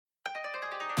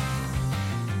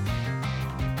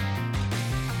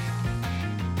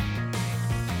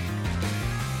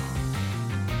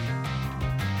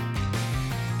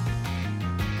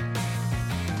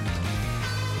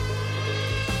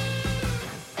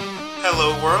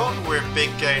Hello world, we're Big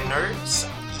Gay Nerds.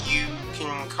 You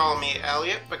can call me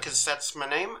Elliot because that's my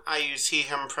name. I use he,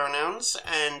 him pronouns,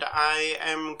 and I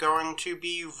am going to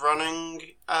be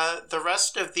running the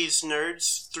rest of these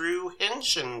nerds through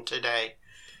Henshin today.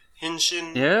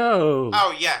 Henshin... Yo!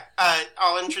 Oh, yeah.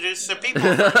 I'll introduce the people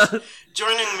first.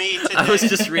 Joining me today... I was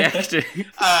just reacting.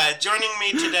 Joining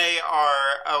me today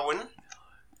are Owen.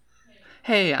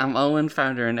 Hey, I'm Owen,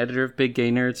 founder and editor of Big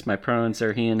Gay Nerds. My pronouns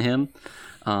are he and him.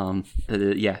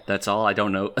 Yeah, that's all. I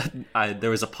don't know. There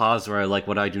was a pause where what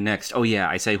do I do next? Oh yeah,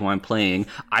 I say who I'm playing.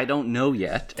 I don't know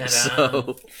yet. Ta-da.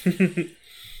 So,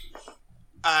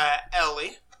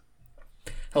 Ellie.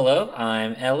 Hello,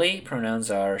 I'm Ellie.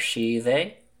 Pronouns are she,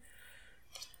 they.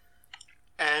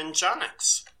 And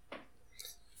Jonix.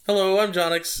 Hello, I'm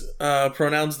Jonix.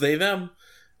 Pronouns they, them.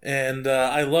 And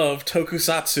I love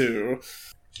tokusatsu.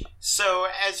 So,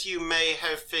 as you may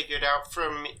have figured out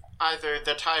from either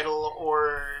the title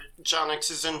or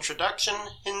Jonix's introduction,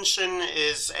 Henshin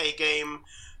is a game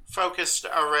focused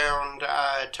around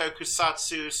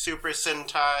tokusatsu, Super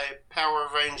Sentai, Power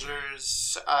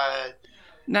Rangers.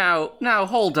 Now,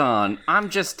 hold on. I'm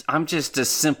just a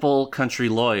simple country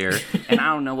lawyer, and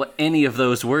I don't know what any of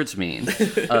those words mean.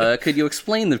 Could you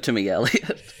explain them to me,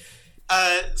 Elliot?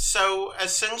 So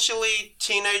essentially,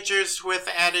 teenagers with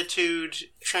attitude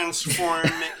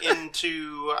transform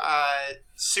into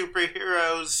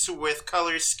superheroes with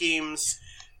color schemes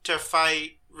to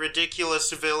fight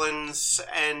ridiculous villains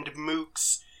and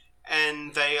mooks,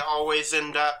 and they always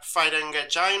end up fighting a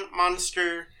giant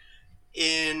monster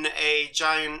in a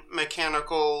giant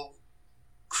mechanical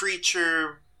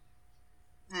creature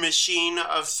machine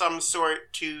of some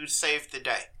sort to save the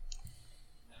day.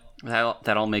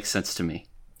 That all makes sense to me.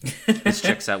 This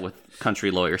checks out with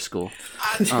country lawyer school.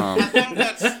 I think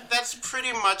that's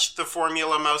pretty much the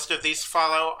formula most of these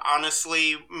follow.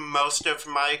 Honestly, most of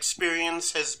my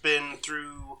experience has been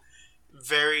through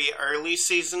very early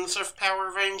seasons of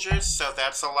Power Rangers, so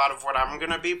that's a lot of what I'm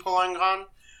going to be pulling on.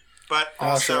 But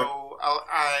also,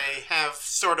 I have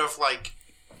sort of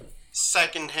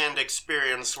second-hand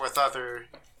experience with other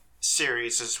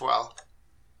series as well.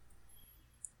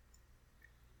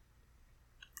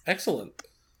 Excellent.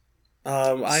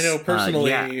 I know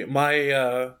personally,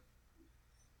 my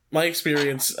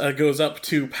experience goes up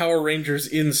to Power Rangers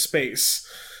in space,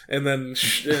 and then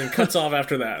and cuts off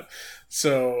after that.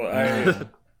 So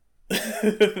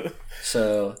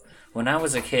So when I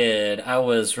was a kid, I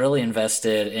was really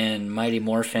invested in Mighty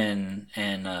Morphin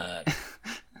and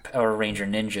Power Ranger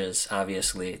Ninjas.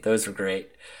 Obviously, those were great.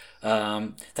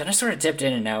 Then I sort of dipped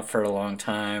in and out for a long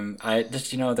time.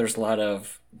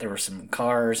 There were some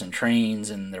cars and trains,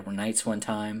 and there were knights one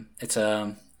time. It's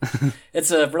a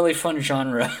really fun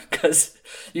genre because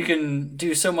you can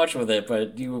do so much with it,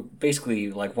 but you basically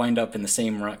wind up in the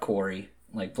same rock quarry,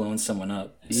 blowing someone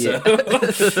up. Yeah.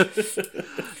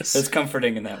 So it's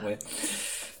comforting in that way.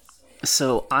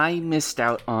 So I missed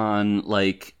out on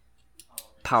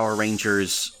Power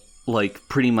Rangers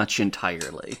pretty much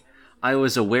entirely. I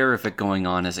was aware of it going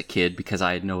on as a kid because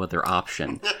I had no other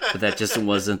option, but that just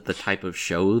wasn't the type of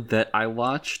show that I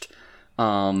watched.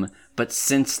 But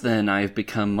since then, I've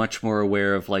become much more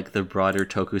aware of the broader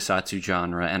tokusatsu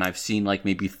genre, and I've seen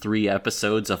maybe 3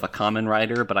 episodes of a Kamen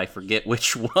Rider, but I forget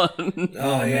which one.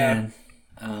 Oh yeah.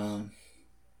 I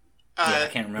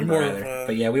can't remember either.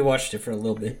 But yeah, we watched it for a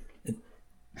little bit.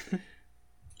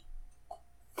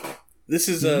 This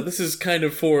is kind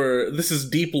of this is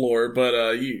deep lore,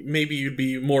 but maybe you'd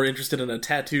be more interested in a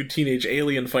tattooed teenage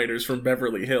alien fighters from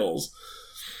Beverly Hills.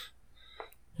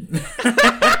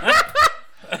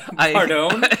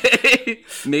 Pardon?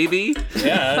 Maybe.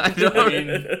 Yeah.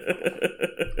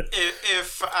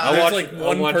 I watched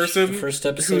one person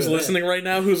who's listening right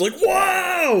now who's like,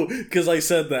 "Wow!" because I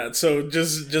said that. So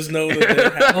just know that they're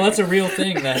happy. Well, that's a real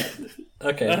thing.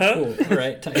 Okay, cool. All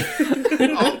right.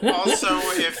 Also,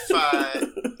 if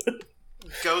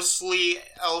ghostly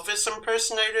Elvis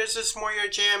impersonators is more your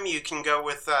jam, you can go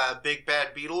with Big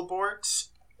Bad Beetleborgs.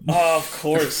 Oh, of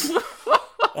course. Big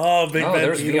Bad Beetleborgs. There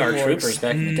was VR Troopers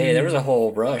back in the day. There was a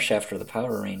whole rush after the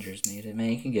Power Rangers made it.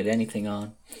 Man, you can get anything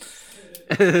on.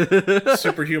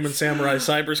 Superhuman Samurai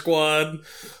Cyber Squad.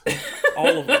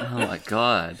 All of them. Oh my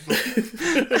god.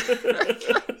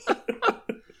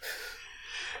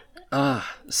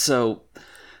 So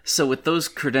with those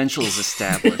credentials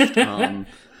established,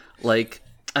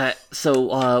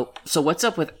 so what's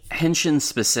up with Henshin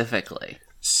specifically?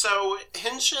 So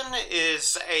Henshin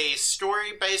is a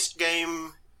story-based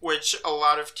game, which a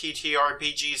lot of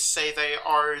TTRPGs say they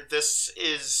are. This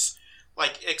is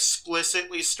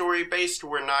explicitly story-based.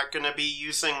 We're not going to be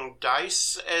using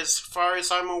dice as far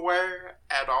as I'm aware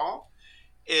at all.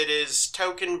 It is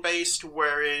token-based,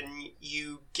 wherein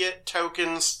you get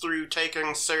tokens through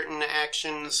taking certain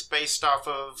actions based off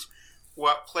of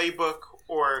what playbook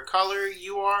or color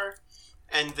you are,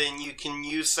 and then you can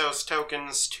use those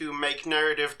tokens to make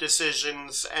narrative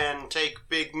decisions and take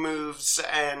big moves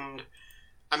and,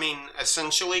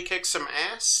 essentially kick some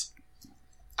ass.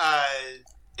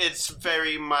 It's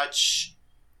very much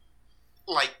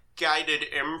like guided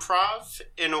improv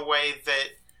in a way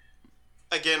that,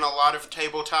 again, a lot of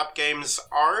tabletop games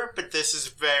are, but this is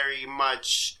very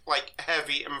much like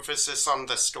heavy emphasis on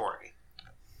the story.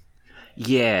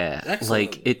 Yeah, Excellent.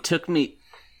 like it took me.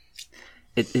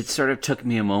 It sort of took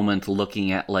me a moment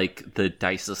looking at like the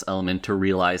diceless element to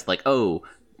realize like, oh,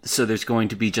 so there's going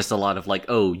to be just a lot of like,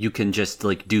 oh, you can just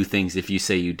like do things if you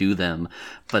say you do them,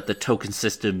 but the token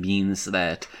system means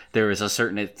that there is a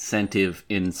certain incentive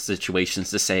in situations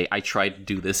to say, I tried to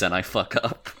do this and I fuck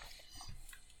up.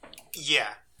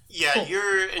 Yeah,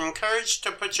 you're encouraged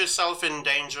to put yourself in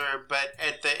danger, but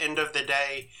at the end of the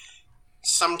day,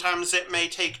 sometimes it may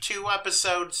take 2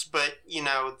 episodes, but,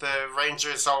 the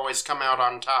Rangers always come out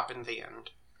on top in the end.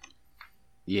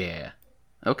 Yeah.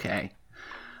 Okay.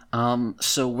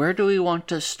 So where do we want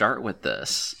to start with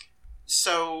this?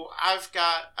 So I've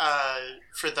got,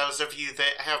 for those of you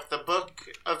that have the book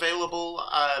available,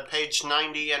 page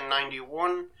 90 and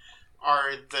 91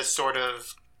 are the sort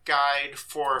of guide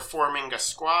for forming a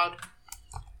squad.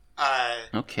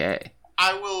 Okay.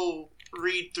 I will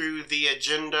read through the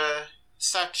agenda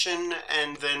section,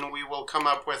 and then we will come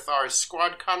up with our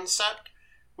squad concept,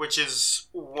 which is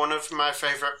one of my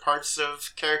favorite parts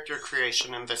of character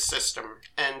creation in this system,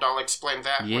 and I'll explain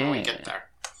that when we get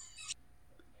there.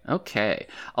 Okay.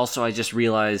 Also, I just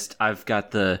realized I've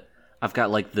got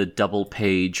like the double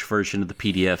page version of the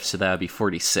PDF, so that would be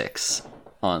 46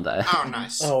 on that. Oh,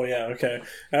 nice. Oh yeah, okay.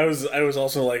 I was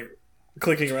also like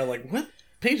clicking around like, what?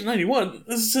 Page 91?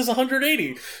 This says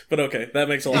 180. But okay, that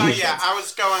makes a lot of sense. I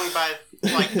was going by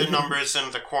like the numbers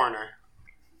in the corner.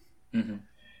 Mm-hmm.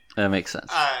 That makes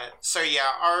sense.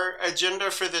 Our agenda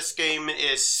for this game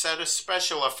is set a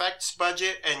special effects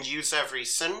budget and use every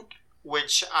cent,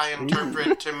 which I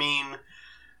interpret to mean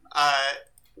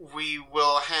we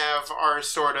will have our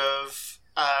sort of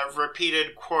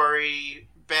repeated quarry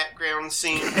background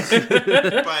scenes,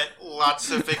 but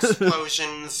lots of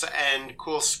explosions and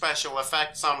cool special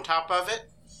effects on top of it.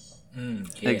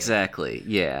 Yeah. Exactly,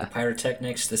 yeah. The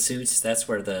pyrotechnics, the suits, that's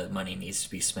where the money needs to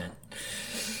be spent.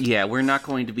 Yeah, we're not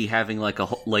going to be having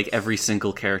like every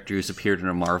single character who's appeared in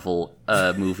a Marvel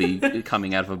movie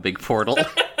coming out of a big portal.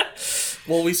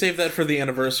 Well, we save that for the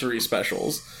anniversary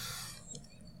specials.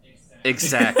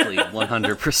 Exactly,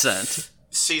 100%.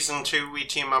 Season 2, we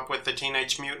team up with the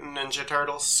Teenage Mutant Ninja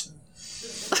Turtles.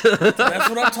 That's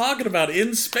what I'm talking about.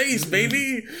 In space,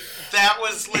 baby! That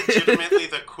was legitimately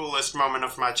the coolest moment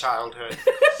of my childhood.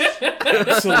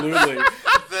 Absolutely.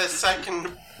 The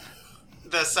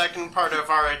second part of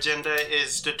our agenda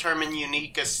is determine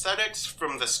unique aesthetics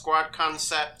from the squad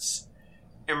concepts,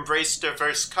 embrace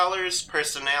diverse colors,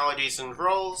 personalities, and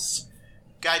roles,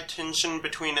 guide tension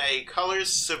between a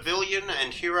color's civilian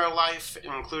and hero life,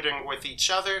 including with each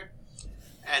other,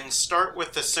 and start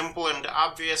with the simple and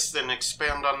obvious, then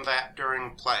expand on that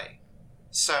during play.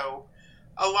 So,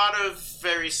 a lot of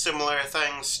very similar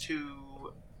things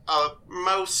to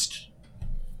most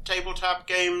tabletop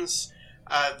games.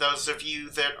 Those of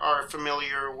you that are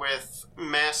familiar with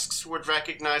Masks would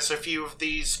recognize a few of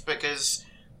these because,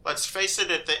 let's face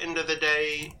it, at the end of the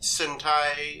day,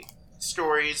 Sentai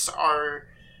stories are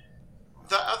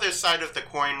the other side of the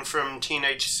coin from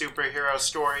teenage superhero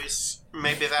stories.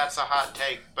 Maybe that's a hot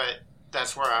take, but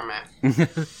that's where I'm at.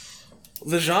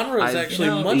 The genre is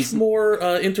actually much more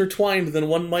intertwined than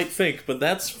one might think, but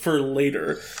that's for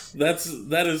later.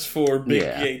 That is for big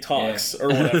gay talks or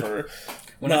whatever.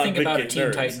 When I think about a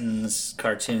Teen Titans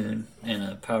cartoon and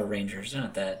a Power Rangers,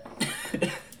 not that.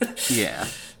 Yeah.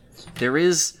 There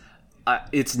is...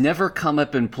 it's never come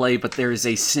up in play, but there is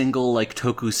a single, like,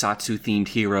 tokusatsu-themed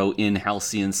hero in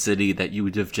Halcyon City that you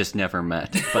would have just never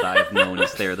met, but I have known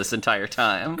is there this entire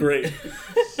time. Great.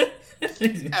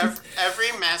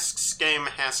 Every Masks game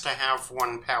has to have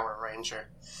one Power Ranger.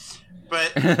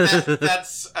 But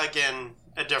that's, again,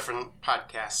 a different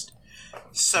podcast.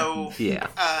 So, yeah.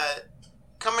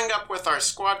 Coming up with our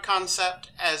squad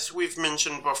concept, as we've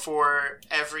mentioned before,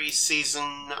 every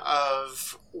season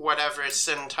of whatever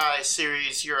Sentai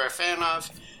series you're a fan of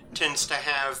tends to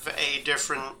have a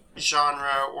different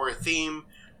genre or theme,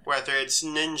 whether it's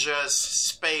ninjas,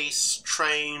 space,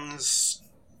 trains,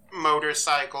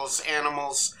 motorcycles,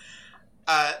 animals.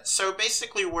 So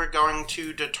basically we're going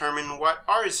to determine what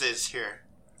ours is here.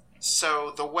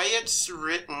 So the way it's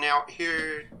written out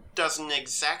here doesn't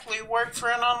exactly work for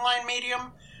an online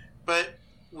medium, but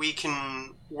we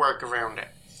can work around it.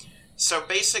 So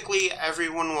basically,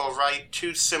 everyone will write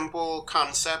 2 simple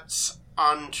concepts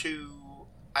onto,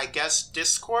 I guess,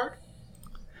 Discord.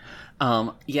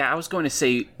 Yeah, I was going to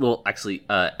say, well, actually,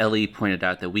 Ellie pointed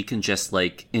out that we can just,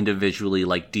 like, individually,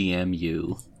 like, DM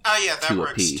you. Oh, yeah, that to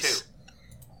works a piece. too.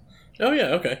 Oh, yeah,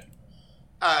 okay.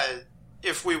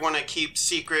 If we want to keep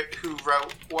secret who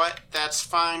wrote what, that's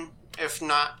fine. If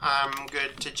not, I'm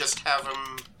good to just have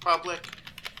them public.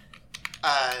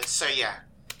 So yeah.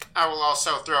 I will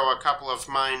also throw a couple of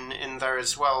mine in there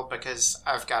as well, because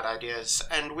I've got ideas,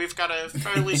 and we've got a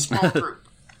fairly small group.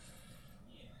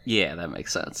 Yeah, that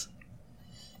makes sense.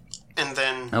 And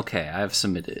then... Okay, I've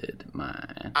submitted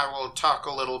mine. I will talk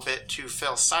a little bit to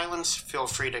fill silence. Feel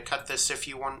free to cut this if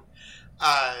you want.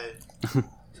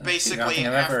 Basically,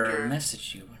 after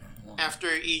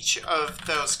each of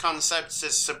those concepts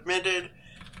is submitted,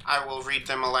 I will read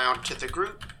them aloud to the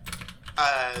group.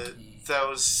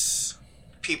 Those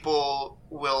people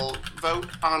will vote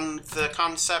on the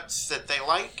concepts that they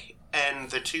like, and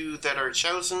the 2 that are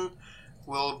chosen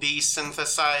will be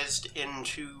synthesized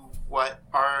into what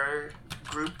our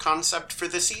group concept for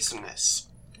the season is.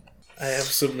 I have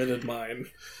submitted mine.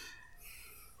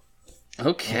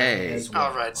 Okay.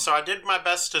 Alright, so I did my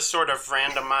best to sort of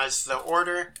randomize the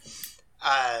order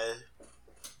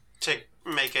to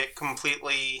make it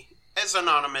completely as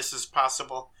anonymous as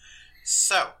possible.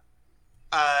 So,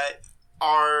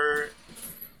 our,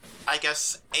 I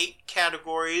guess, 8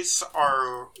 categories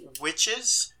are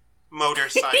witches,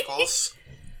 motorcycles,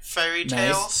 fairy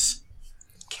tales,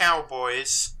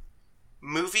 cowboys,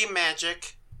 movie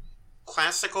magic,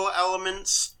 classical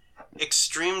elements,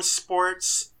 extreme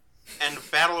sports, and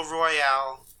battle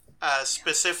royale,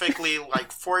 specifically like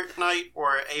Fortnite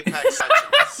or Apex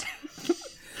Legends.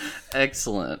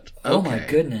 Excellent. Oh my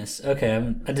goodness. Okay,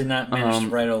 I did not manage to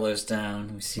write all those down.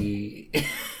 Let me see.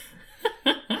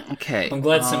 Okay. I'm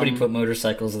glad somebody put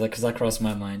motorcycles in that, because that crossed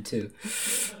my mind too.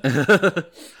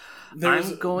 There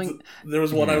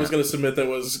was one I was going to submit that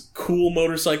was cool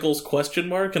motorcycles ?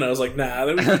 And I was like, nah,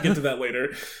 we can get to that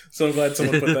later. So I'm glad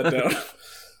someone put that down.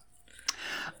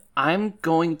 I'm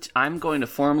going to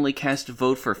formally cast a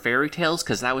vote for fairy tales,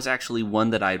 because that was actually one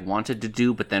that I'd wanted to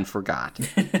do but then forgot.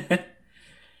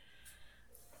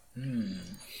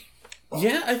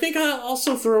 Yeah, I think I'll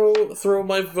also throw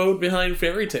my vote behind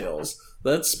fairy tales.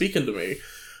 That's speaking to me.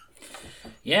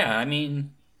 Yeah, I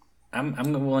mean, I'm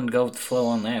willing to go with the flow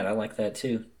on that. I like that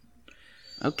too.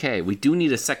 Okay, we do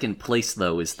need a second place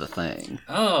though, is the thing.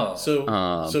 Oh,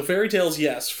 so fairy tales,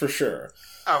 yes, for sure.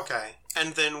 Okay,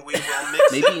 and then we will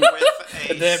mix it with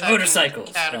a the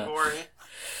motorcycles category.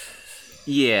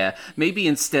 Yeah, maybe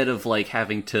instead of like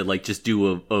having to like just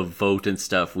do a vote and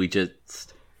stuff, we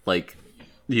just like,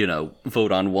 you know,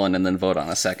 vote on one and then vote on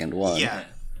a second one. Yeah.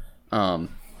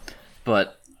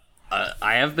 But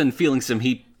I have been feeling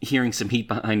hearing some heat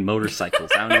behind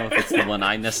motorcycles. I don't know if it's the one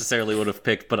I necessarily would have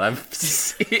picked, but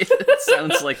it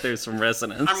sounds like there's some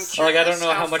resonance. I'm curious I don't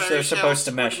know how much they're supposed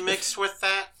to mesh. Mix with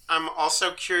that. I'm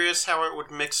also curious how it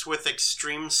would mix with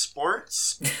extreme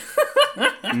sports.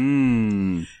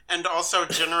 And also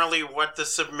generally what the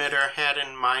submitter had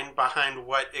in mind behind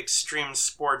what extreme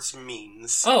sports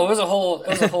means. Oh, it was a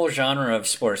whole genre of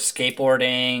sports: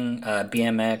 skateboarding,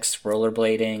 BMX,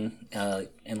 rollerblading,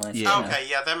 inline. Yeah. Okay,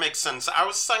 yeah, that makes sense. I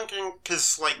was thinking,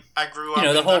 because like I grew up the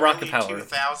in whole the Rocket early Power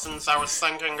 2000s, I was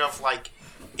thinking of like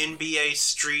NBA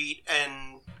Street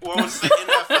and what was the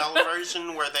NFL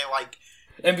version where they like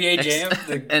NBA Jam.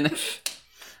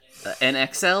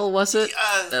 NXL, was it?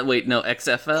 Wait, no,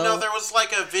 XFL? No, there was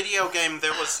like a video game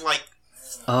that was like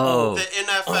the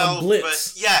NFL,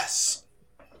 Blitz. but yes.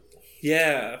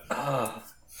 Yeah.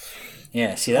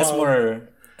 Yeah, see, that's more...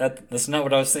 That's not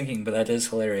what I was thinking, but that is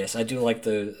hilarious. I do like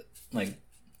the... like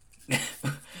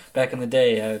back in the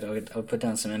day, I would put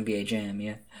down some NBA Jam,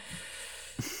 yeah.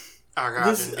 Oh,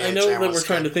 God, I know that we're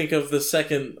trying to think of the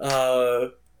second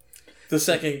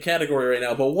category right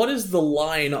now, but what is the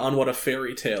line on what a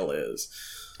fairy tale is?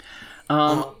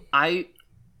 Are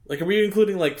we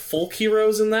including like folk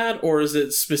heroes in that, or is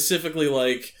it specifically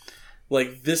like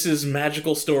this is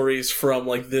magical stories from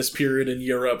like this period in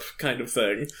Europe kind of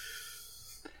thing?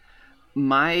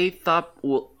 My thought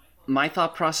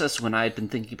process when I had been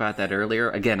thinking about that earlier,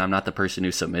 again, I'm not the person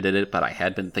who submitted it, but I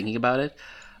had been thinking about it.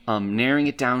 Narrowing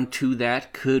it down to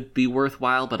that could be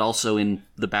worthwhile, but also in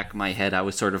the back of my head, I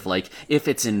was sort of like, if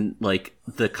it's in, like,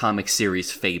 the comic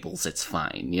series Fables, it's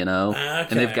fine, you know? Okay.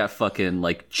 And they've got fucking,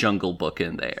 like, Jungle Book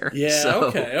in there. Yeah,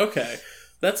 so. okay.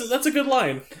 That's a good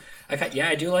line.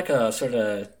 I do like a sort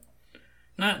of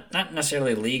not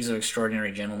necessarily Leagues of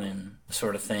Extraordinary Gentlemen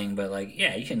sort of thing, but like,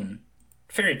 yeah, you can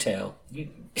fairy tale.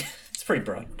 It's pretty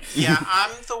broad. Yeah,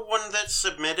 I'm the one that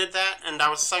submitted that, and I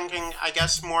was thinking, I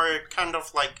guess, more kind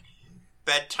of like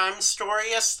bedtime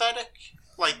story aesthetic.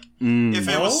 Like, if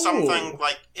it was something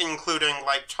like including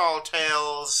like tall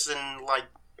tales and like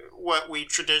what we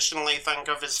traditionally think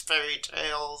of as fairy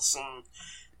tales and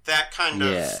that kind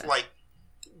of like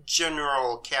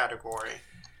general category.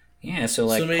 Yeah, so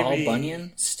like maybe, Paul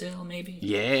Bunyan still, maybe?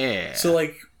 Yeah. So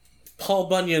like Paul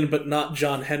Bunyan, but not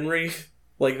John Henry?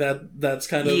 Like that's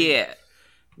kind of the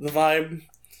vibe?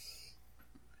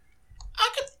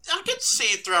 I could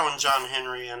see throwing John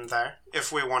Henry in there,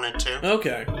 if we wanted to.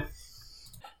 Okay.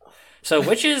 So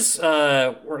Witches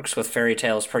works with fairy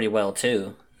tales pretty well,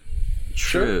 too.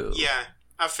 True. Yeah,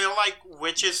 I feel like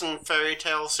Witches and fairy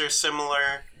tales are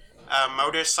similar.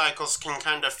 Motorcycles can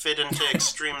kind of fit into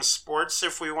extreme sports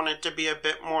if we wanted to be a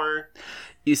bit more...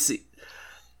 You see,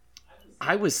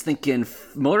 I was thinking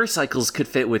motorcycles could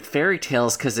fit with fairy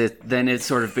tales because then it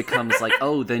sort of becomes like,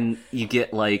 oh, then you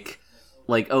get like,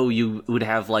 oh, you would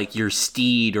have like your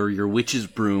steed or your witch's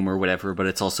broom or whatever, but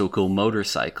it's also a cool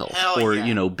motorcycle. Hell or,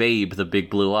 yeah. Babe, the big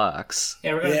blue ox.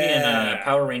 Yeah, we're going to be in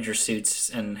Power Ranger suits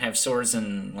and have swords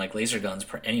and like laser guns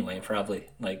anyway, probably.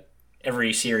 Like,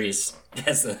 every series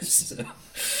has those. So.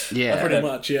 Yeah. Pretty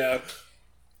much, yeah.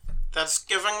 That's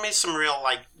giving me some real,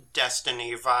 like,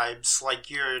 Destiny vibes. Like,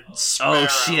 you're Sparrow. Oh,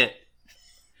 shit.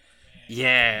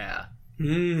 Yeah.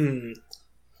 Now,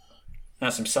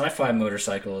 some sci-fi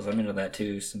motorcycles. I'm into that,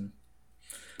 too.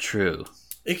 True.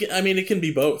 It can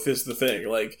be both, is the thing.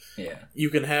 Like, you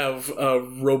can have a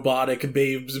robotic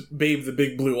Babe the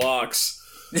Big Blue Ox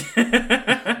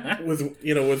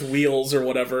with wheels or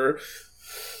whatever.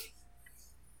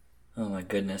 Oh my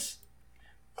goodness.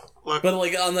 Look, but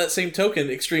like on that same token,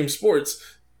 extreme sports,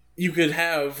 you could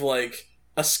have like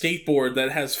a skateboard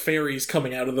that has fairies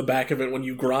coming out of the back of it when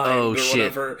you grind or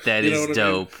whatever. That is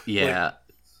dope. I mean? Yeah.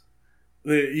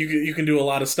 Like, you can do a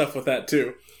lot of stuff with that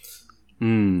too.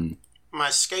 My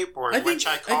skateboard, I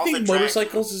think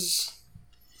motorcycles is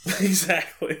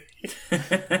exactly.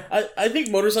 I think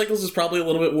motorcycles is probably a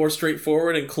little bit more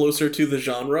straightforward and closer to the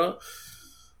genre.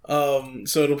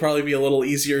 So it'll probably be a little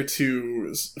easier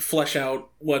to flesh out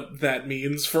what that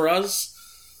means for us.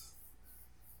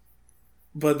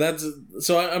 But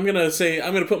I'm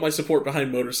gonna put my support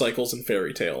behind motorcycles and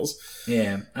fairy tales.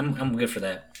 Yeah, I'm good for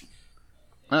that.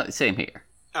 Same here.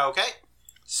 Okay,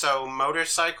 so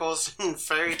motorcycles and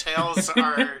fairy tales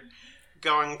are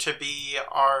going to be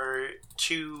our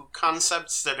two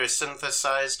concepts that are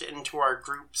synthesized into our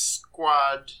group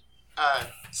squad.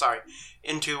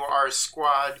 Into our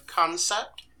squad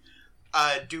concept.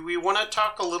 Do we want to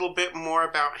talk a little bit more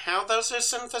about how those are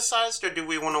synthesized, or do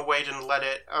we want to wait and let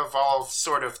it evolve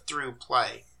sort of through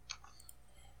play?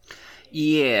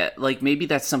 Yeah, like maybe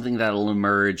that's something that'll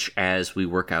emerge as we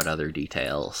work out other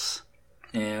details.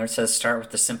 Yeah, it says start with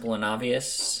the simple and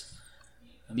obvious.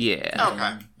 Yeah.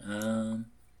 Okay.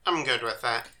 I'm good with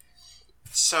that.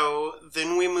 So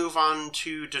then we move on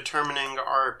to determining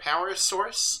our power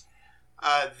source.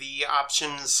 The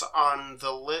options on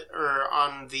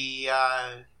the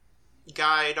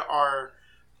guide are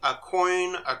a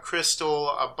coin, a crystal,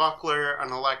 a buckler,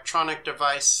 an electronic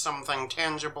device, something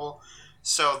tangible.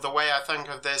 So the way I think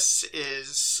of this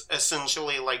is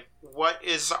essentially like, what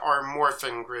is our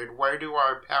morphing grid? Where do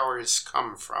our powers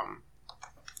come from?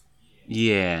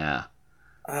 Yeah.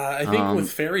 I think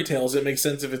with fairy tales, it makes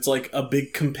sense if it's like a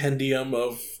big compendium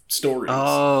of stories.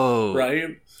 Oh.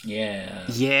 Right? Yeah.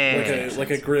 Yeah. Like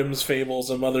a Grimm's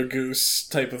Fables, a Mother Goose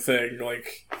type of thing,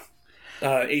 like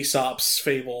Aesop's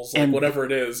Fables, like whatever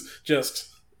it is, just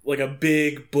like a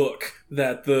big book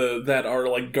that our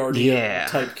like guardian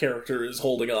type character is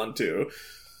holding on to.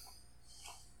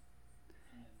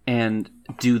 And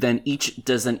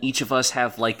does each of us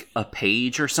have like a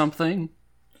page or something?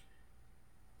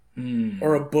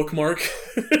 Or a bookmark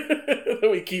that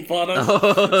we keep on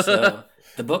us? So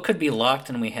the book could be locked,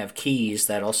 and we have keys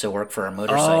that also work for our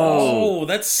motorcycles. Oh,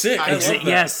 that's sick! I love that.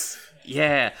 Yes,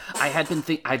 yeah. I've been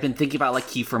thinking about like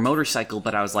key for motorcycle,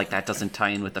 but I was like, that doesn't tie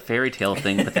in with the fairy tale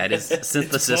thing. But that is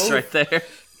synthesis right there.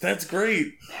 That's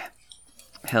great.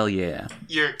 Hell yeah!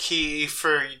 Your key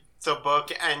for the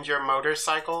book and your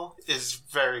motorcycle is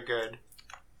very good.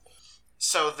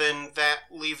 So then that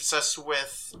leaves us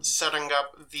with setting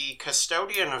up the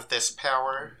custodian of this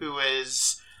power, who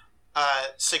is...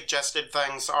 suggested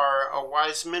things are a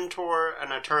wise mentor,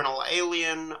 an eternal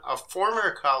alien, a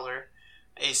former caller,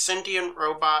 a sentient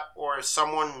robot, or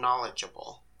someone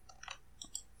knowledgeable.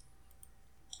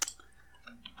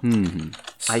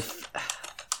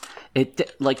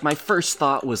 Like, my first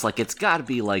thought was, like, it's gotta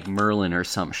be, like, Merlin or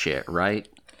some shit, right?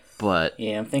 But...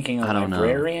 Yeah, I'm thinking a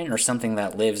librarian or something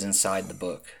that lives inside the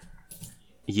book.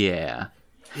 Yeah.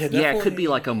 Yeah, it could be,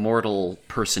 like, a mortal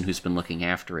person who's been looking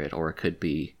after it, or it could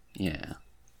be... Yeah.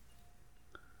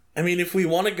 I mean, if we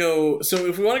want to go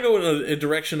in a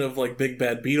direction of, like, Big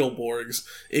Bad Beetleborgs,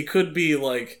 it could be,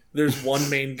 like, there's one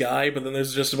main guy, but then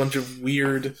there's just a bunch of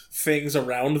weird things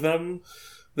around them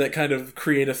that kind of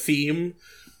create a theme.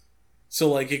 So,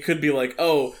 like, it could be like,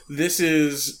 oh, this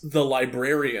is the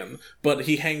librarian, but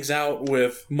he hangs out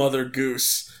with Mother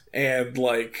Goose and,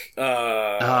 like,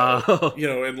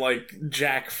 and, like,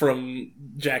 Jack from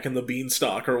Jack and the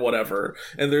Beanstalk or whatever.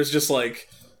 And there's just, like...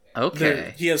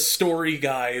 Okay. He has story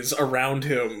guys around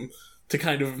him to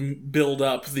kind of build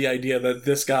up the idea that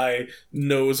this guy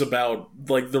knows about,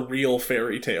 like, the real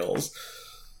fairy tales.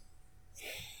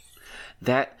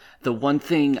 The one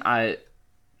thing I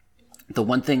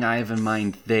have in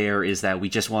mind there is that we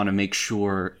just want to make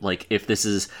sure, like, if this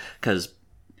is... Because...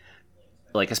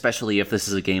 Like, especially if this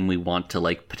is a game we want to,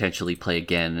 like, potentially play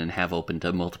again and have open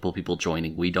to multiple people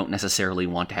joining, we don't necessarily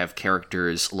want to have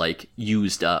characters, like,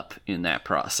 used up in that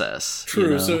process. True, you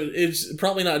know? So it's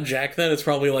probably not Jack then, it's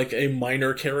probably, like, a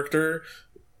minor character.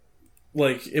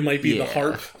 Like, it might be the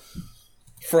harp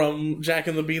from Jack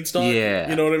and the Beanstalk. Yeah.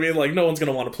 You know what I mean? Like, no one's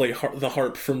going to want to play the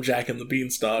harp from Jack and the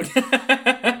Beanstalk.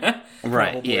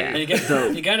 Right, yeah.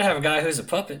 You gotta have a guy who's a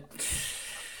puppet.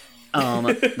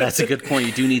 That's a good point.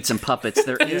 You do need some puppets.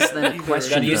 There is then a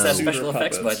question, gotta use that though. special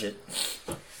effects budget.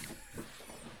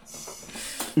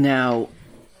 Now,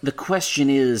 the question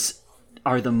is,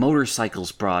 are the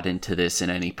motorcycles brought into this in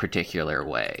any particular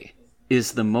way?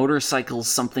 Is the motorcycle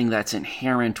something that's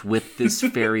inherent with this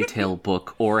fairy tale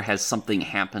book, or has something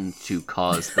happened to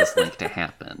cause this link to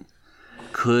happen?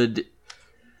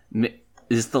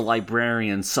 Is the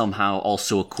librarian somehow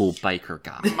also a cool biker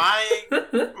guy?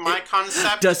 My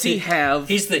concept... Does he have...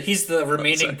 He's the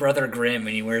remaining Brother Grimm,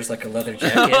 and he wears, like, a leather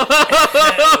jacket.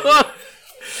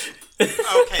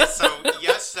 Okay, so,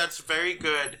 yes, that's very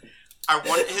good. I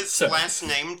want his last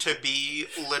name to be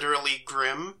literally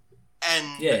Grimm,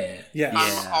 and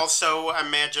I'm also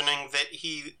imagining that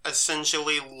he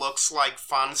essentially looks like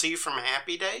Fonzie from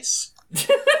Happy Days.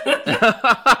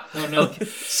 Oh, no. Okay,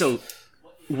 so,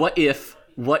 what if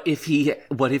he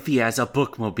has a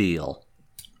bookmobile?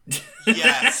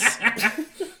 Yes.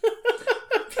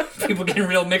 People getting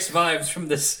real mixed vibes from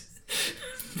this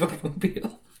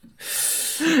bookmobile.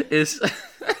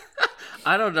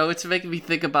 I don't know, it's making me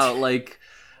think about, like,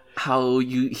 how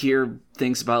you hear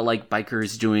things about, like,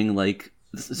 bikers doing, like,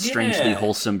 strangely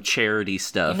wholesome charity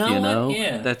stuff, you know?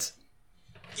 Yeah. That's...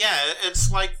 Yeah,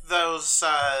 it's like those,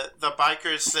 the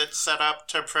bikers that set up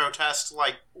to protest,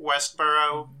 like,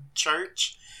 Westboro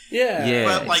Church. Yeah,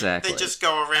 but, like, exactly. they just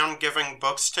go around giving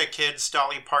books to kids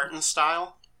Dolly Parton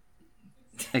style.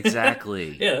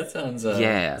 Exactly. Yeah, that sounds,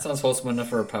 that sounds wholesome enough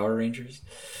for Power Rangers.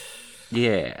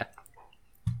 Yeah.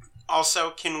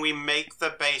 Also, can we make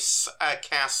the base a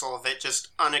castle that just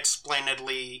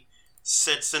unexplainedly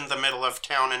sits in the middle of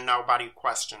town and nobody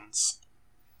questions?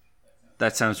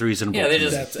 That sounds reasonable. Yeah, they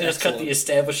just cut the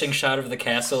establishing shot of the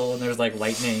castle, and there's, like,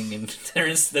 lightning, and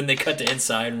then they cut to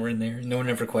inside, and we're in there. No one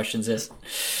ever questions it.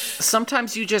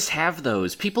 Sometimes you just have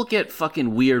those. People get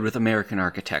fucking weird with American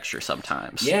architecture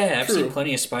sometimes. Yeah, I've seen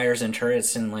plenty of spires and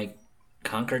turrets in, like,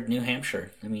 Concord, New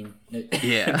Hampshire. I mean...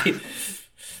 Yeah.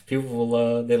 People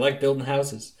will, they like building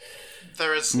houses.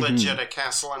 There is legit a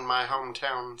castle in my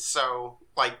hometown, so,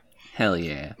 like... Hell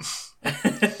yeah.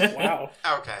 Wow.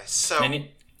 Okay, so...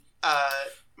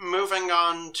 moving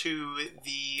on to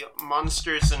the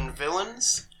monsters and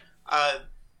villains.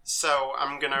 So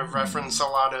I'm gonna reference a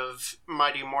lot of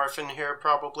Mighty Morphin here,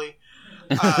 probably.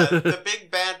 The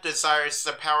big bad desires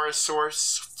the power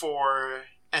source for,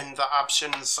 and the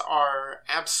options are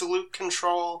absolute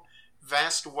control,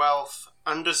 vast wealth,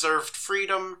 undeserved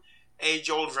freedom,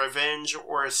 age-old revenge,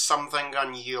 or something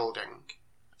unyielding.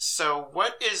 So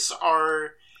what is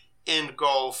our end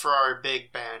goal for our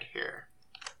big bad here?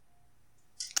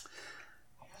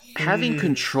 Having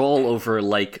control over,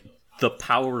 like, the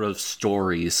power of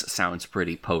stories sounds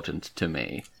pretty potent to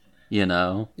me, you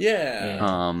know?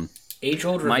 Yeah.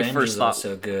 Age-old revenge is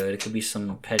also good. It could be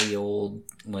some petty old,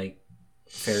 like,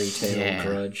 fairy tale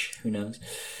grudge. Who knows?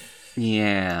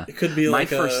 Yeah. It could be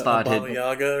like a Baba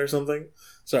Yaga or something.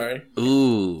 Sorry.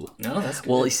 Ooh. No, that's good.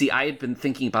 Well, you see, I had been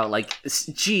thinking about, like,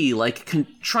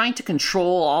 trying to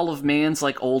control all of man's,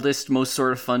 like, oldest, most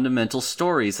sort of fundamental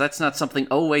stories. That's not something...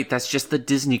 Oh, wait, that's just the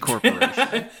Disney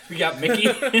Corporation. We got Mickey.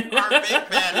 Our big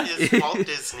bad is Walt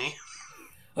Disney.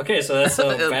 Okay, so that's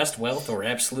vast wealth or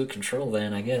absolute control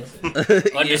then, I guess.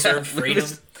 Undeserved freedom.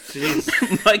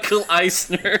 Michael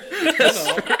Eisner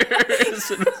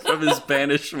from his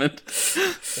banishment.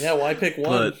 Yeah, why pick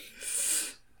one?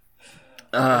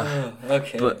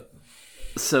 Okay. But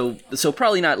so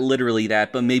probably not literally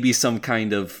that, but maybe some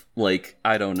kind of, like,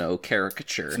 I don't know,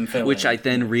 caricature, which I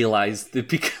then realized that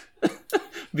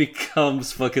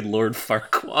becomes fucking Lord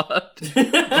Farquaad.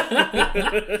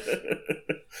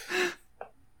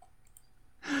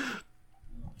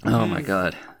 Oh my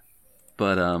god.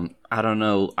 But I don't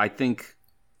know. I think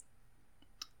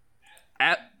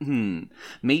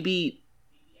maybe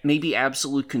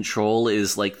absolute control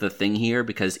is like the thing here,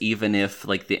 because even if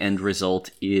like the end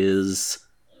result is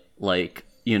like,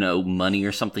 you know, money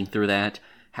or something through that,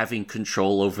 having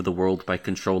control over the world by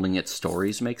controlling its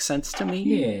stories makes sense to me.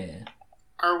 Yeah.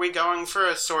 Are we going for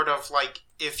a sort of like,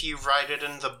 if you write it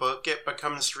in the book, it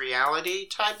becomes reality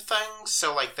type thing?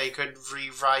 So like they could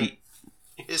rewrite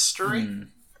history?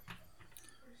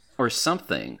 Or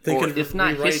something. They or could if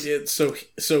not rewrite it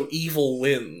so evil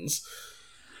wins.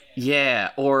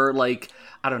 Yeah, or like,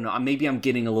 I don't know, maybe I'm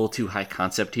getting a little too high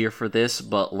concept here for this,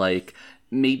 but like,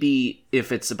 maybe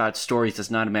if it's about stories, it's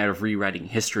not a matter of rewriting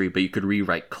history, but you could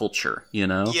rewrite culture, you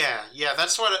know? Yeah,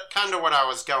 that's kind of what I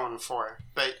was going for,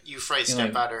 but you phrased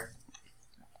it better.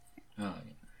 Oh.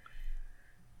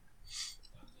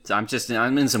 So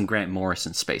I'm in some Grant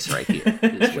Morrison space right here.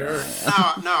 Sure.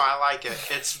 No, I like it.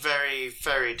 It's very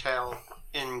fairy tale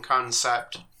in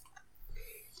concept.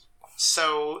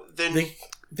 So then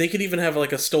they could even have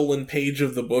like a stolen page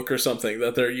of the book or something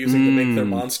that they're using to make their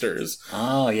monsters.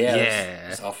 Oh yeah, yeah.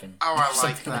 That's often. Oh, I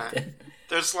like that.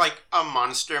 There's like a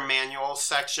monster manual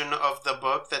section of the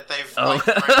book that they've like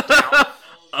written down.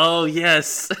 Oh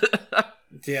yes.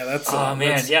 Yeah, that's. Oh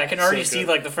man, that's yeah, I can already so see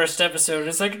like the first episode.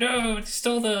 It's like, no, it's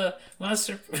still the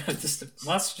monster,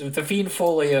 the fiend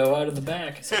folio out of the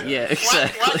back. Like, yeah,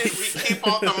 exactly. Why did we keep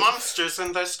all the monsters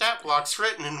and their stat blocks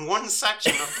written in one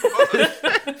section of the book?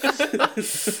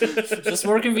 It's just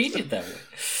more convenient that way.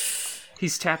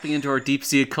 He's tapping into our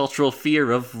deep-seated cultural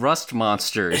fear of rust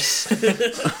monsters.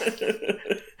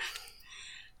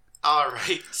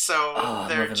 Alright, so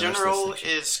their general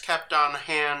is kept on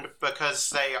hand because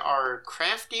they are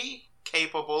crafty,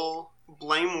 capable,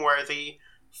 blameworthy,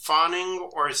 fawning,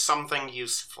 or something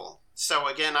useful. So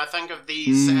again, I think of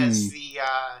these as the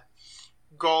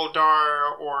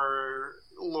Goldar or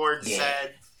Lord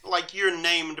Zed, like your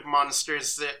named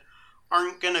monsters that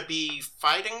aren't going to be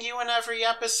fighting you in every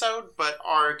episode, but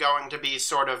are going to be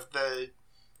sort of the,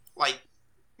 like,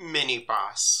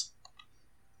 mini-boss.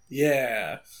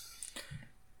 Yeah.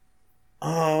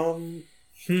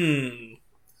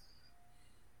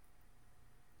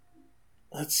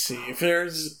 Let's see. If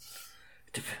there's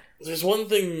one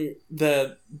thing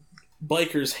that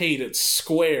bikers hate, it's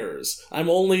squares. I'm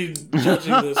only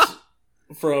judging this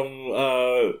from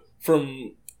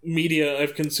media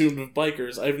I've consumed of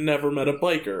bikers. I've never met a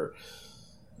biker.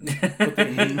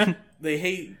 But they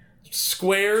hate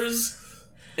squares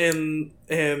and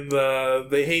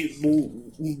they hate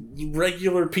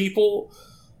regular people.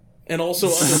 And also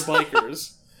other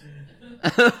bikers.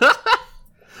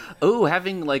 Oh,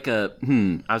 having like I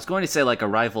was going to say like a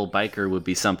rival biker would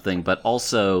be something, but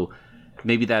also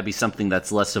maybe that'd be something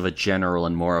that's less of a general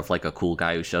and more of like a cool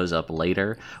guy who shows up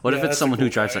later. What if it's someone who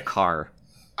drives a car?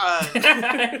 He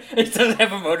doesn't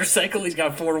have a motorcycle, he's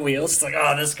got 4 wheels. It's like,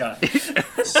 oh, this guy.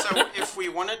 So if we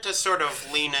wanted to sort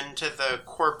of lean into the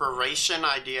corporation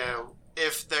idea,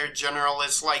 if their general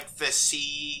is like the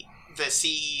CEO,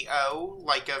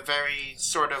 like a very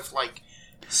sort of like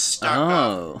stuck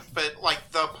up, but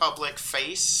like the public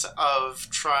face of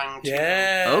trying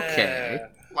to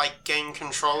like gain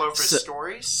control over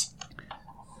stories.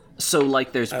 So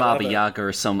like there's Baba Yaga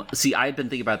or some. See, I've been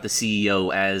thinking about the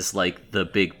CEO as like the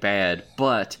big bad,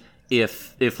 but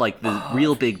if like the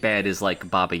real big bad is like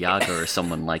Baba Yaga or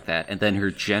someone like that, and then her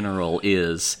general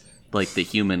is like the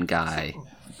human guy.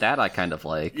 That I kind of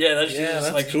like. Yeah,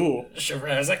 that's like cool.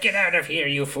 I was like, get out of here,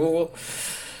 you fool.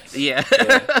 Yeah.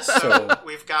 So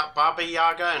we've got Baba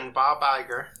Yaga and Bob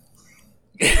Iger.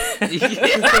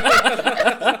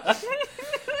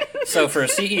 So for a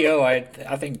CEO, I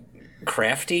think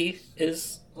crafty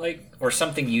is like, or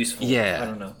something useful. Yeah. I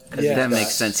don't know. That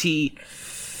makes sense. He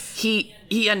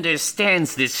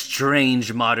understands this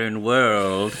strange modern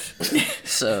world.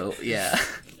 So yeah,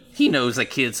 he knows that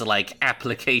kids like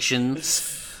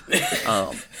applications.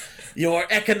 Your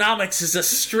economics is a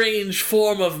strange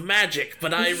form of magic,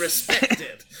 but I respect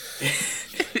it.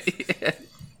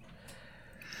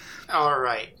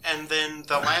 Alright, and then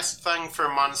the last thing for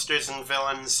monsters and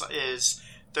villains is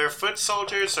Their foot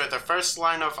soldiers are the first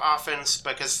line of offense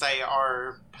because they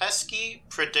are pesky,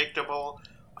 predictable,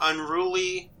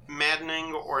 unruly,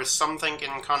 maddening, or something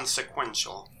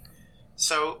inconsequential.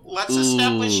 So let's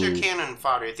establish your cannon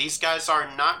fodder. These guys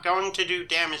are not going to do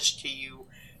damage to you.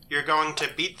 You're going to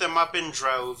beat them up in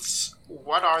droves.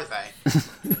 What are they?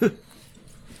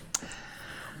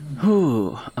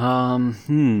 Oh,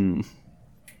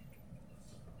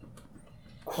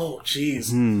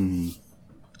 jeez.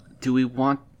 Do we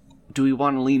want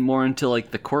to lean more into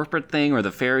like the corporate thing, or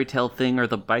the fairy tale thing, or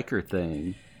the biker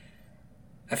thing?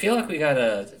 I feel like we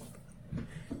gotta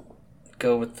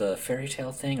go with the fairy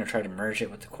tale thing, or try to merge it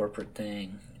with the corporate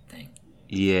thing.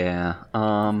 Yeah.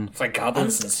 It's like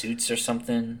goblins in suits or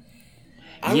something.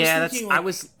 What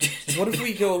if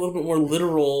we go a little bit more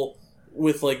literal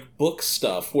with like book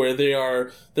stuff, where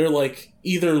they're like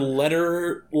either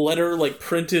letter like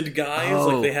printed guys,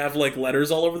 like they have like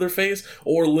letters all over their face,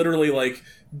 or literally like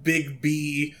big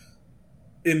B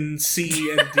in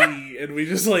C and D, and we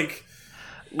just like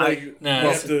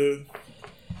have to.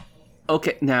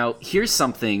 Okay, now here's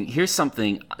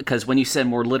something, because when you said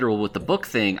more literal with the book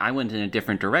thing, I went in a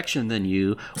different direction than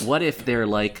you. What if they're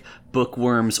like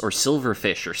bookworms or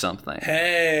silverfish or something?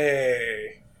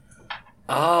 Hey!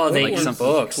 Oh, they eat some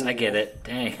books. Cool. I get it.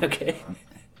 Dang, okay.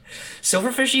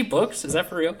 Silverfish eat books? Is that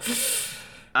for real?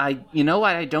 You know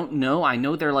what, I don't know. I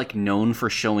know they're like known for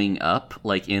showing up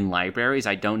like in libraries.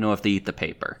 I don't know if they eat the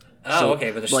paper. Oh,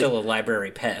 okay, but they're still a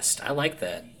library pest. I like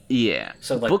that. Yeah.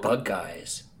 So like bug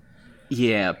guys.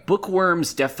 Yeah,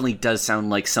 bookworms definitely does sound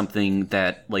like something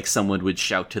that like someone would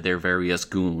shout to their various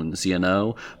goons, you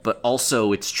know? But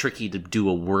also it's tricky to do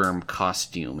a worm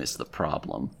costume is the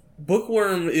problem.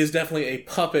 Bookworm is definitely a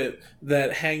puppet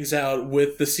that hangs out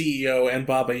with the CEO and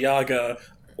Baba Yaga,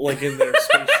 like in their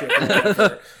spaceship or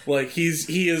whatever. Like he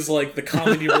is like the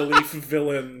comedy relief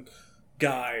villain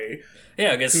guy.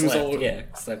 Yeah, I guess slept.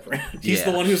 He's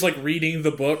the one who's like reading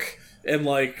the book and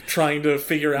like trying to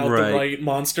figure out the right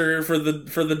monster for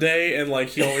the day, and like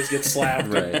he always gets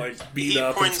slapped and like beat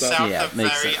up and stuff. He points out the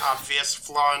very obvious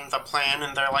flaw in the plan,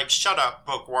 and they're like, "Shut up,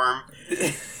 bookworm."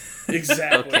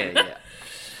 Exactly. Okay, yeah.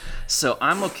 So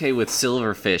I'm okay with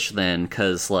silverfish then,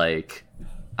 because like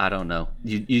I don't know,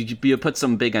 you put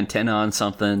some big antenna on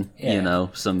something, you know,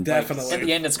 some definitely. At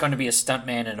the end, it's going to be a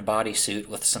stuntman in a bodysuit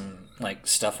with some like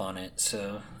stuff on it.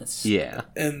 So it's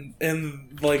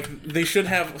and like they should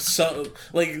have some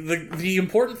like the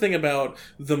important thing about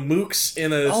the mooks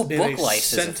in a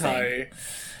Sentai.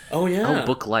 Oh yeah,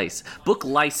 book lice. Book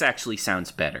lice actually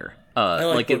sounds better.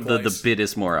 The bit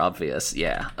is more obvious.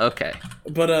 Yeah. Okay.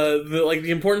 But the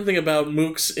important thing about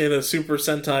mooks in a Super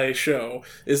Sentai show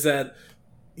is that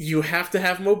you have to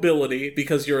have mobility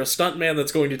because you're a stuntman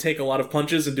that's going to take a lot of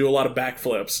punches and do a lot of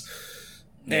backflips.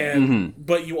 And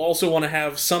but you also want to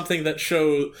have something that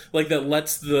that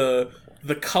lets the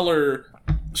color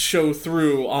show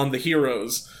through on the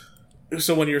heroes.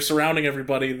 So when you're surrounding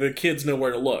everybody, the kids know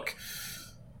where to look.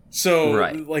 So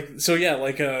like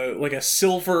a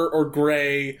silver or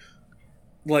gray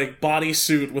like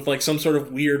bodysuit with like some sort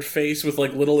of weird face with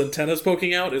like little antennas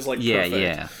poking out is like perfect.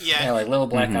 Yeah, like little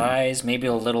black eyes, maybe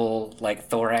a little like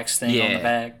thorax thing on the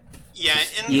back. Yeah,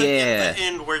 in the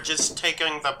end, we're just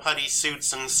taking the putty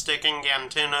suits and sticking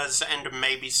antennas and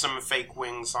maybe some fake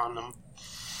wings on them.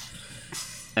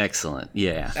 Excellent.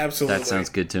 Yeah, absolutely. That sounds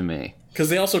good to me. Because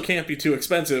they also can't be too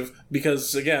expensive,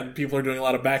 because again, people are doing a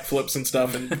lot of backflips and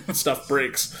stuff, and stuff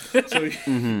breaks. So,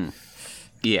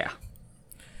 yeah,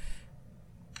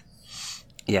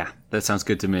 that sounds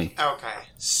good to me. Okay,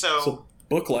 so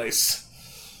book lice.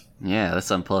 Yeah,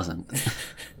 that's unpleasant.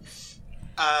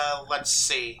 Let's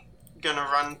see. Gonna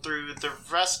run through the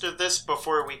rest of this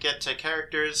before we get to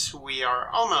characters. We are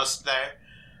almost there.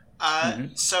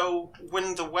 So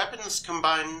when the weapons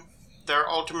combine, their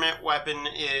ultimate weapon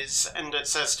is, and it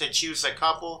says to choose a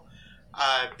couple,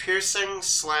 piercing,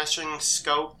 slashing,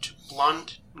 scoped,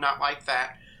 blunt, not like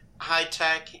that,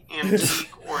 high-tech, antique,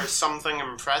 or something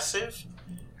impressive.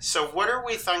 So what are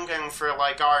we thinking for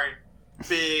like our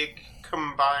big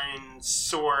combined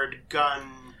sword,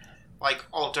 gun, like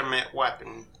ultimate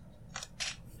weapon?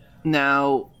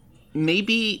 Now,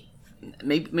 maybe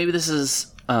this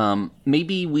is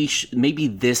maybe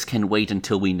this can wait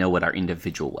until we know what our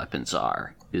individual weapons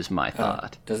are. Is my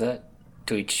thought.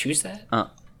 Do we choose that?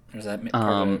 Or is that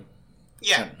part of it?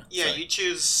 Yeah. You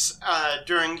choose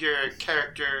during your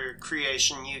character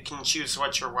creation. You can choose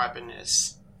what your weapon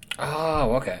is.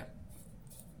 Oh, okay.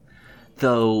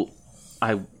 Though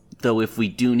if we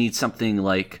do need something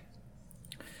like.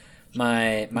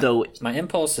 My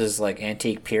impulse is like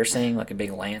antique piercing, like a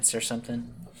big lance or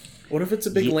something. What if it's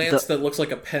a big lance that looks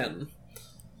like a pen?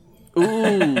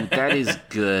 Ooh, that is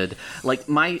good. Like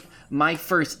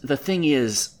the thing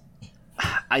is,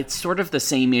 it's sort of the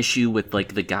same issue with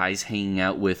like the guys hanging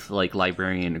out with like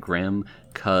Librarian Grimm,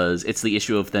 because it's the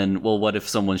issue of then, well, what if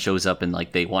someone shows up and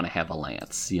like they want to have a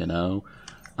lance, you know?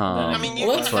 I mean, you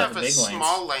can have a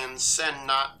small lance and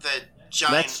not the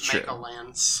giant mega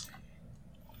lance.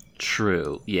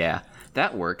 True, yeah.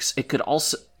 That works. It could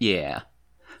also, yeah.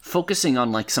 Focusing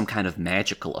on like some kind of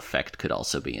magical effect could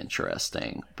also be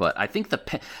interesting. But I think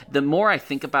the more I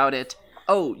think about it,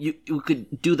 you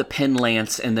could do the pen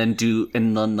lance and then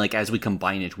like as we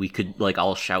combine it, we could like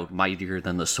all shout mightier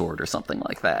than the sword or something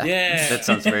like that. Yeah. That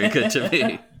sounds very good to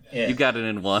me. Yeah. You got it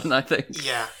in one, I think.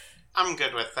 Yeah, I'm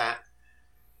good with that.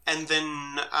 And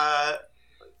then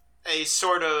a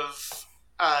sort of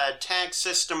tag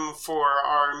system for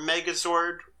our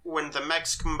Megazord. When the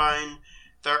mechs combine,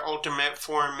 their ultimate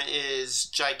form is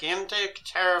gigantic,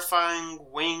 terrifying,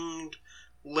 winged,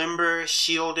 limber,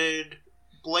 shielded,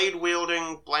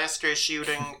 blade-wielding, blaster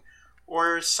shooting,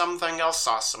 or something else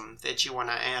awesome that you want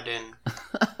to add in.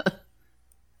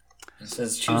 It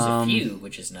says choose a few,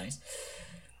 which is nice.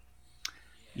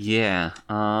 Yeah,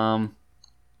 I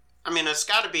mean, it's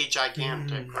got to be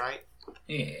gigantic, right?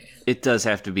 Yeah. It does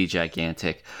have to be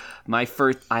gigantic. I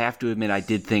have to admit, I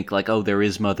did think like, oh, there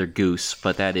is Mother Goose,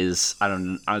 but that is, I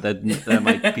don't know, that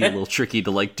might be a little tricky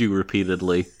to like do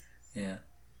repeatedly. Yeah.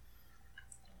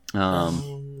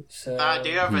 The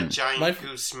idea of a giant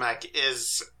goose mech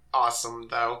is awesome,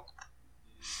 though.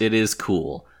 It is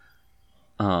cool.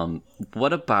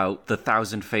 What about the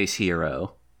Thousand Face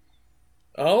Hero?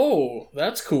 Oh,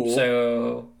 that's cool.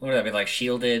 So, what would that be, like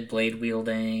shielded, blade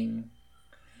wielding?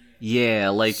 Yeah,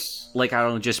 like I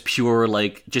don't know, just pure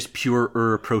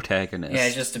protagonist. Yeah,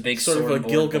 just a big sort of a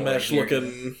Gilgamesh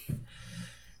looking.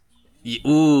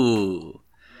 Ooh,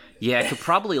 yeah, could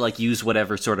probably like use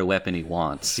whatever sort of weapon he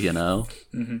wants, you know.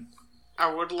 Mm-hmm.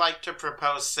 I would like to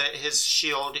propose that his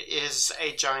shield is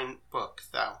a giant book,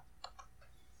 though.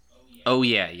 Oh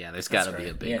yeah, there's got to be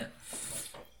a big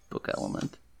book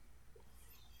element.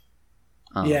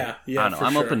 Yeah, I don't know.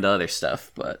 I'm open to other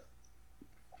stuff, but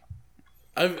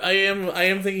I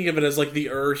am thinking of it as like the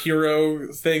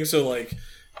hero thing. So like,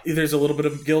 there's a little bit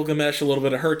of Gilgamesh, a little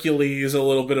bit of Hercules, a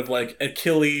little bit of like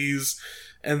Achilles,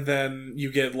 and then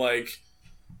you get like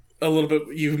a little bit.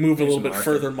 You move a little bit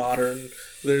further modern.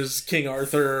 There's King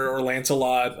Arthur or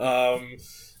Lancelot,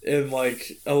 and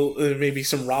like maybe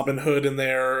some Robin Hood in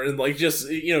there, and like just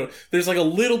there's like a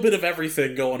little bit of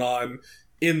everything going on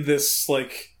in this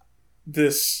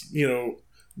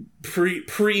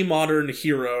pre-modern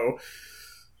hero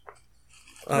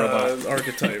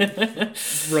archetype.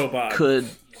 Robot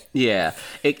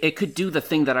it could do the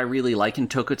thing that I really like in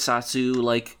tokusatsu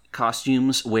like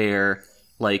costumes, where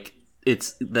like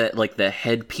it's that like the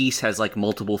headpiece has like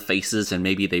multiple faces and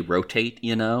maybe they rotate,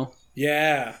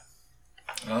 Yeah.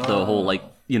 The whole like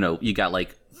you got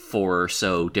like 4 or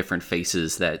so different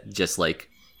faces that just like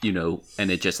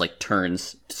and it just like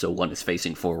turns so one is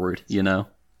facing forward,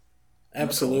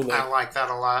 Absolutely. I like that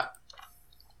a lot.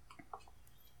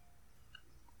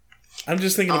 I'm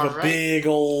just thinking of a big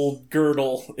old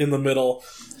girdle in the middle.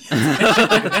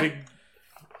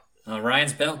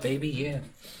 Ryan's belt, baby, yeah.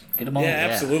 Get them all. Yeah,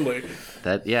 absolutely.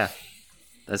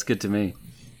 That's good to me.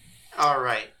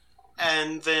 Alright.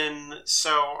 And then,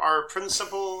 so our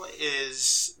principle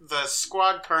is the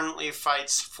squad currently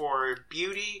fights for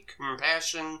beauty,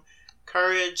 compassion,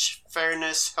 courage,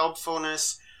 fairness,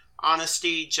 helpfulness,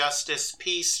 honesty, justice,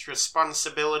 peace,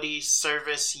 responsibility,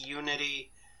 service,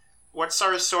 unity. What's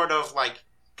our sort of, like,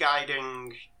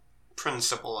 guiding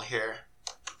principle here?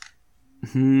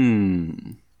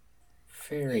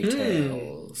 Fairy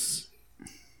tales.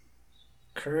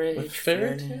 Courage,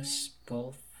 fairness,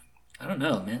 both. I don't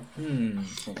know, man.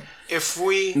 If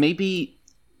we... Maybe...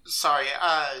 Sorry,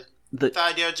 the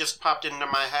idea just popped into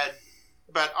my head,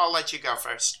 but I'll let you go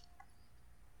first.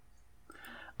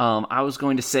 I was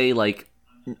going to say, like,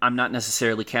 I'm not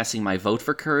necessarily casting my vote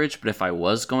for courage, but if I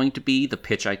was going to be, the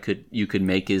pitch you could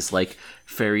make is, like,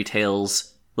 fairy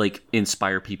tales, like,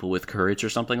 inspire people with courage or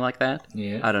something like that.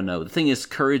 Yeah. I don't know. The thing is,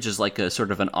 courage is, like, a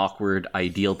sort of an awkward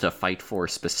ideal to fight for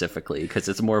specifically, because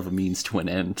it's more of a means to an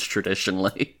end,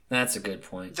 traditionally. That's a good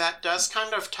point. That does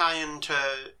kind of tie into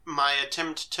my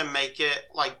attempt to make it,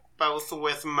 like, both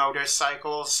with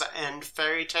motorcycles and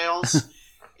fairy tales.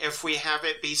 If we have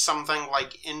it be something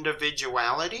like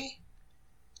individuality,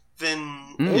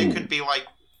 then it could be like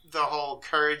the whole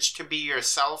courage to be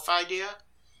yourself idea.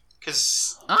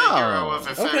 Because the hero of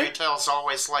a fairy tale is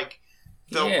always like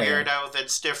the weirdo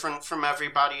that's different from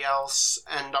everybody else,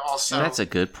 and also that's a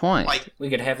good point. Like, we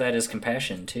could have that as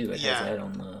compassion too. It has that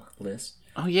on the list.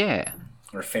 Oh yeah.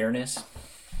 Or fairness.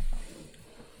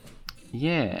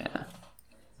 Yeah.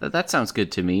 That sounds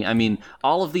good to me. I mean,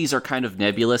 all of these are kind of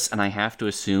nebulous, and I have to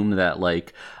assume that,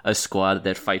 like, a squad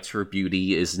that fights for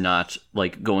beauty is not,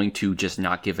 like, going to just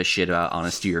not give a shit about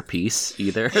honesty or peace,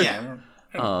 either. Yeah,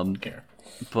 I don't care.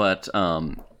 But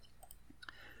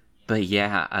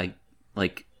yeah, I,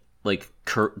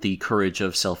 the courage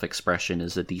of self-expression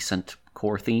is a decent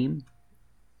core theme.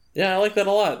 Yeah, I like that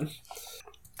a lot.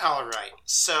 Alright,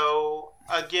 so,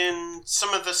 again,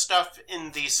 some of the stuff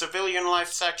in the civilian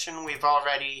life section we've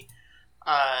already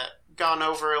gone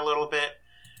over a little bit.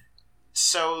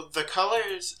 So, the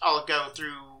colors, I'll go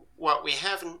through what we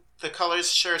haven't. The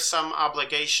colors share some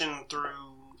obligation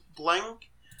through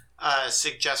blank.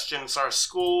 Suggestions are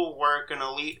school, work, an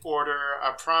elite order,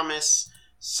 a promise,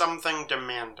 something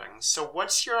demanding. So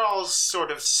what's your all's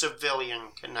sort of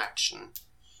civilian connection?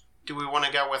 Do we want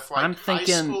to go with, like, high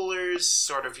schoolers,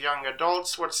 sort of young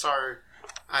adults? What's our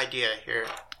idea here?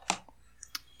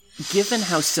 Given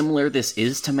how similar this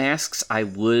is to Masks, I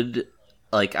would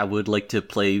like to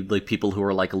play, like, people who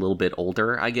are, like, a little bit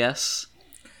older, I guess.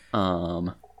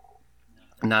 Not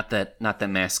that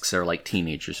Masks are, like,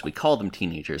 teenagers. We call them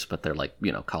teenagers, but they're, like,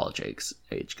 you know, college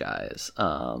age guys.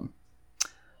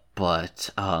 But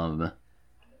I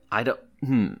don't.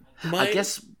 I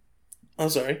guess. Oh,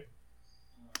 sorry.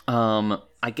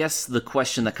 I guess the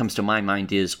question that comes to my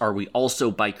mind is: are we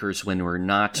also bikers when we're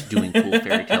not doing cool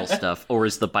fairy tale stuff, or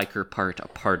is the biker part a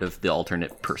part of the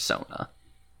alternate persona?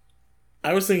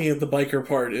 I was thinking that the biker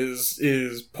part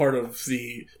is part of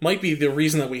might be the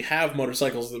reason that we have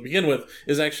motorcycles to begin with,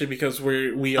 is actually because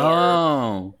we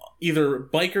are either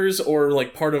bikers or,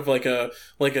 like, part of like a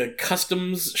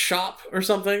customs shop or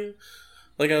something.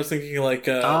 Like, I was thinking like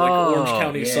Orange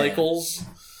County Cycles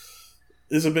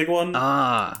is a big one.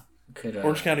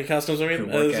 Orange County Customs, I mean,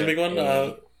 is a big one.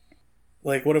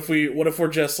 Like, what if we're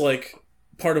just, like,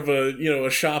 part of a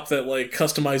shop that, like,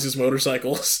 customizes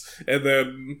motorcycles, and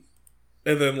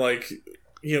then, like,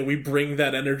 you know, we bring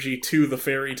that energy to the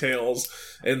fairy tales,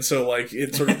 and so, like,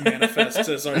 it sort of manifests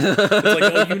as it's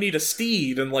like, oh, you need a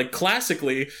steed, and, like,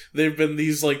 classically, they've been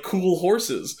these, like, cool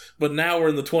horses, but now we're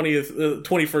in the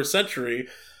 21st century,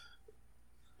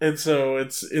 and so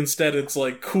it's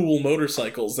like cool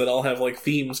motorcycles that all have, like,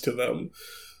 themes to them.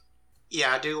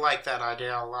 Yeah, I do like that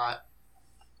idea a lot.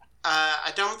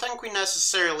 I don't think we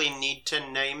necessarily need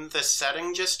to name the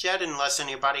setting just yet, unless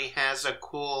anybody has a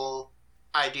cool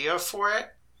idea for it.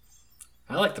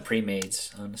 I like the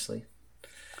pre-mades, honestly.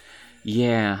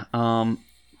 Yeah.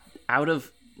 Out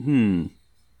of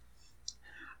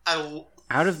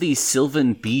these,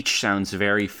 Sylvan Beach sounds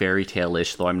very fairy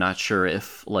tale-ish, though I'm not sure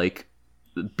if, like,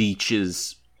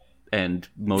 beaches and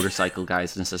motorcycle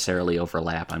guys necessarily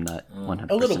overlap. I'm not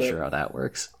 100% sure how that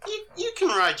works. You can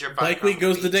ride your bike. Bike Week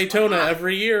goes to Daytona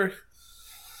every year.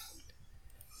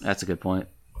 That's a good point.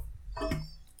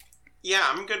 Yeah,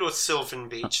 I'm good with Sylvan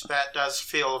Beach. That does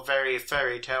feel very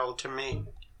fairy tale to me.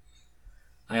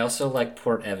 I also like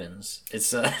Port Evans.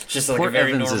 It's just like Port a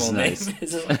very Evans normal is name.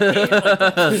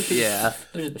 nice. Yeah.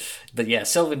 But yeah,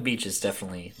 Sylvan Beach is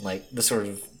definitely, like, the sort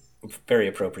of very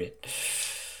appropriate.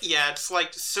 Yeah, it's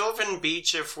like Sylvan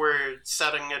Beach if we're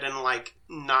setting it in, like,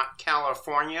 not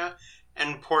California,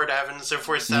 and Port Evans if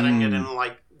we're setting it in,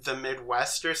 like, the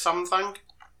Midwest or something.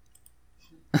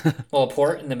 Well, a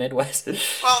port in the Midwest.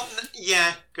 Well,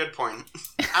 yeah, good point.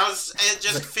 It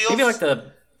just feels... Maybe like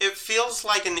It feels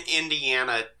like an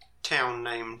Indiana town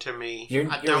name to me. You're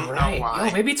I don't right. know why.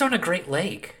 Oh, maybe it's on a Great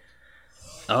Lake.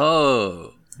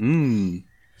 Oh.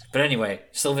 But anyway,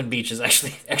 Sylvan Beach is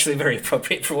actually very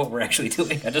appropriate for what we're actually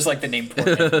doing. I just like the name Port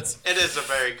Evans. It is a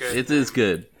very good It is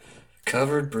good.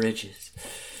 Covered bridges.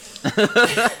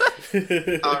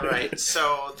 Alright,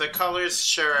 so the colors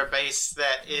share a base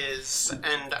that is,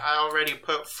 and I already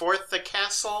put forth the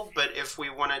castle, but if we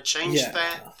want to change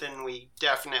that, then we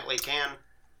definitely can.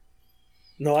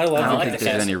 No, I love I the don't think castle.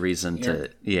 there's any reason to...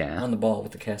 Yeah. On the ball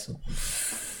with the castle.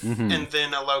 Mm-hmm. And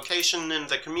then a location in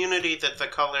the community that the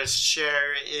colors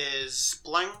share is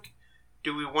blank.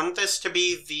 Do we want this to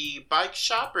be the bike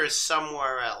shop or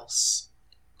somewhere else?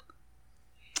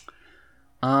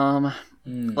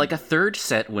 Like a third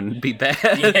set wouldn't be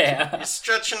bad. Yeah. You're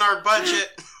stretching our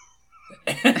budget.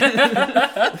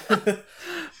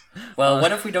 Well,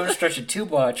 what if we don't stretch it too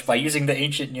much by using the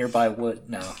ancient nearby wood?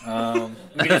 No.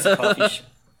 We could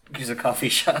use a coffee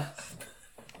shop.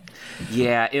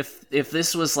 Yeah, if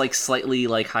this was, like, slightly,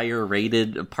 like, higher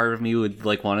rated, part of me would,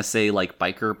 like, want to say, like,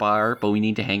 biker bar, but we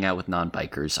need to hang out with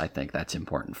non-bikers. I think that's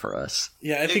important for us.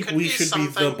 Yeah, I think we should be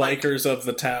the bikers of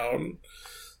the town.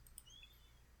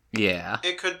 Yeah.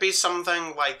 It could be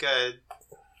something like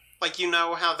like, you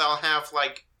know how they'll have,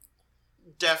 like,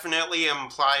 definitely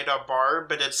implied a bar,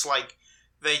 but it's like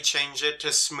they change it to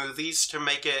smoothies to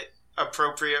make it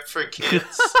appropriate for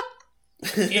kids.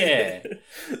 Yeah.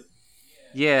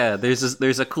 Yeah,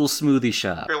 there's a cool smoothie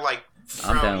shop. Or like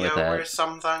I'm down with Froyo that. or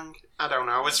something. I don't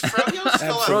know. Is Froyo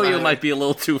still Froyo alive? might be a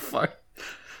little too far.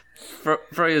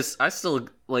 Froyo's, I still,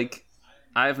 like,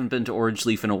 I haven't been to Orange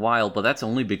Leaf in a while, but that's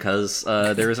only because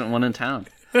there isn't one in town.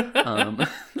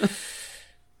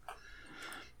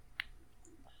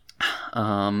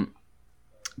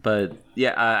 But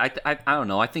yeah, I don't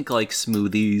know. I think like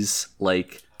smoothies,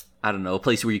 like, I don't know, a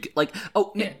place where you could, like,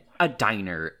 a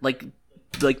diner, like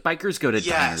bikers go to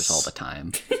diners all the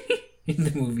time. In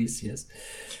the movies, yes.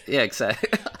 Yeah, exactly.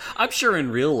 I'm sure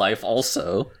in real life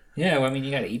also. Yeah, well, I mean,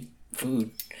 you gotta eat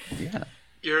food. Yeah.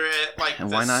 You're at like And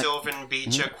the why not? Sylvan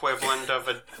Beach equivalent of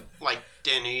a like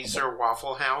Denny's or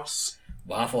Waffle House.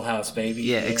 Waffle House, baby.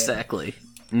 Yeah, exactly.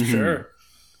 Sure.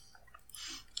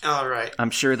 All right.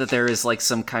 I'm sure that there is like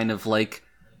some kind of like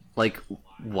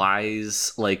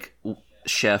wise like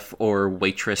chef or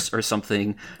waitress or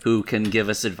something who can give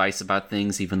us advice about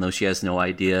things even though she has no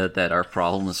idea that our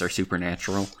problems are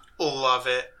supernatural. Love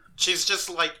it. She's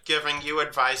just like giving you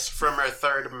advice from her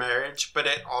third marriage, but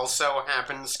it also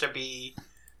happens to be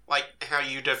like how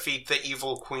you defeat the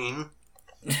evil queen.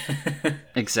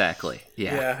 Exactly.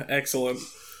 Yeah, excellent.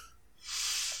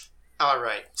 All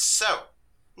right. So,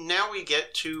 now we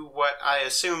get to what I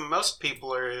assume most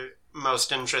people are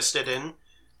most interested in.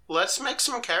 Let's make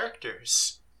some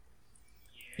characters.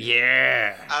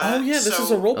 Yeah. This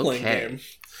is a role-playing okay. game.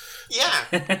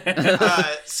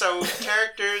 Yeah. So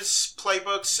characters'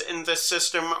 playbooks in this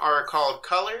system are called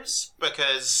colors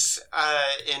because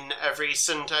in every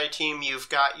Sentai team you've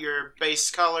got your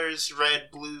base colors, red,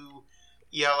 blue,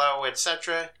 yellow,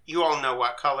 etc. You all know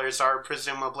what colors are,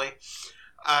 presumably.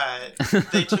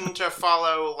 They tend to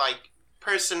follow like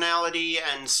personality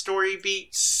and story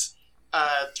beats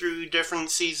through different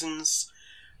seasons,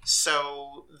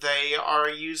 so they are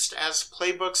used as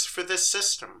playbooks for this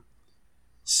system.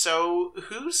 So,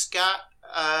 who's got,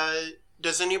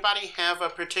 does anybody have a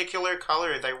particular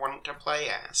color they want to play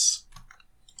as?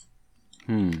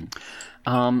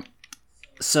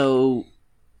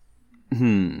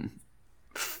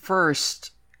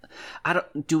 First,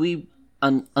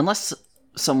 unless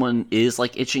someone is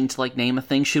like itching to like name a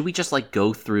thing, should we just like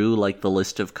go through like the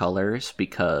list of colors?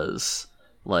 Because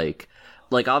like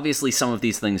obviously some of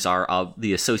these things are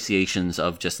the associations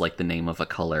of just like the name of a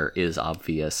color is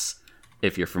obvious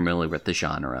if you're familiar with the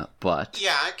genre, but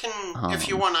Yeah, I can, if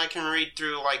you want, I can read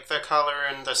through like the color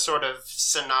and the sort of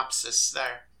synopsis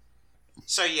there.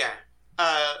 So yeah,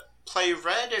 play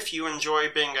red if you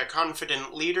enjoy being a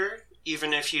confident leader,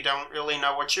 even if you don't really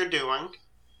know what you're doing.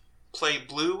 Play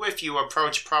blue if you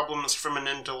approach problems from an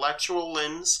intellectual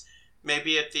lens,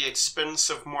 maybe at the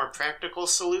expense of more practical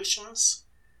solutions.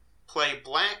 Play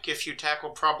black if you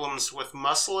tackle problems with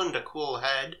muscle and a cool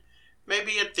head,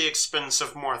 maybe at the expense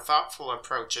of more thoughtful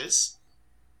approaches.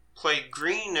 Play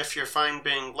green if you find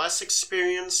being less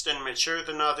experienced and mature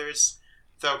than others,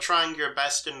 though trying your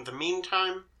best in the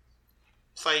meantime.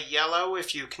 Play yellow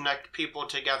if you connect people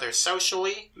together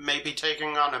socially, maybe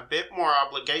taking on a bit more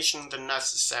obligation than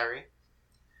necessary.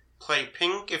 Play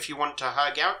pink if you want to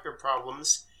hug out your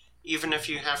problems, even if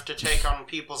you have to take on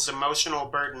people's emotional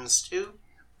burdens too.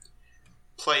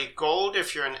 Play gold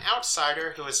if you're an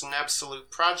outsider who is an absolute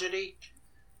prodigy.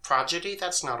 Prodigy?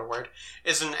 That's not a word.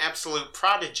 Is an absolute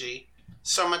prodigy,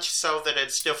 so much so that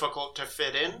it's difficult to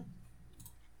fit in.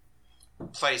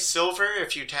 Play silver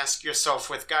if you task yourself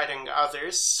with guiding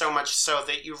others, so much so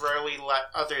that you rarely let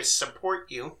others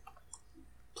support you.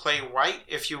 Play white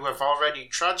if you have already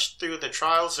trudged through the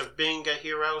trials of being a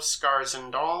hero, scars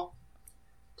and all.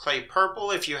 Play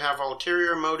purple if you have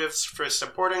ulterior motives for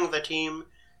supporting the team,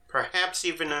 perhaps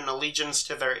even an allegiance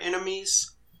to their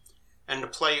enemies.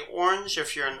 And play orange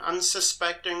if you're an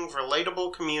unsuspecting,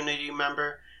 relatable community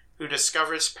member who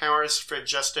discovers powers for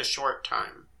just a short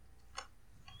time.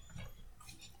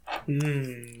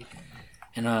 And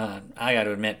I got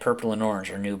to admit, purple and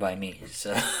orange are new by me.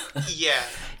 So Yeah.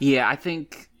 I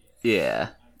think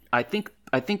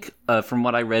from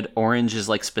what I read, orange is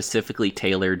like specifically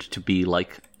tailored to be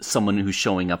like someone who's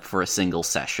showing up for a single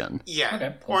session. Yeah.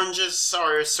 Okay, cool. Oranges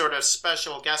are sort of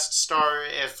special guest star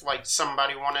if like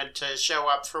somebody wanted to show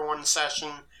up for one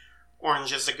session.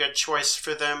 Orange is a good choice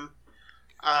for them.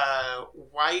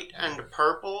 White and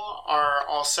purple are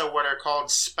also what are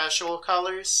called special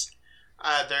colors.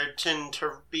 They tend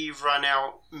to be run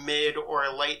out mid or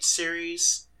late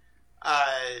series.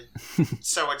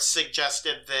 So it's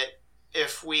suggested that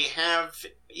if we have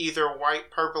either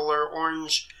white, purple, or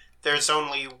orange, there's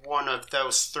only one of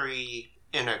those three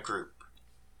in a group.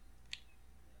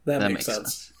 That makes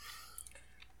sense.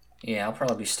 Yeah, I'll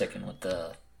probably be sticking with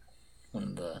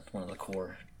one of the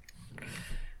core.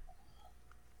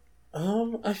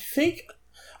 I think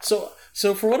so.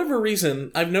 So for whatever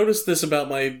reason, I've noticed this about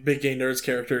my Big Gay Nerds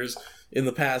characters in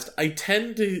the past. I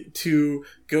tend to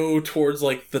go towards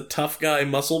like the tough guy,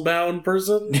 muscle bound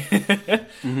person,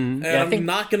 and I'm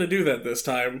not going to do that this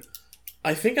time.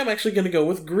 I think I'm actually going to go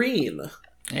with green.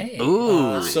 Hey,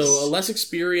 ooh, so a less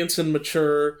experienced and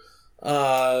mature,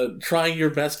 trying your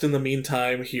best in the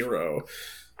meantime hero.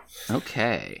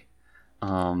 Okay.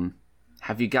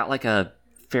 Have you got like a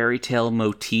fairy tale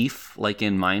motif like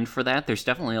in mind for that? There's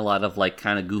definitely a lot of like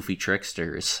kind of goofy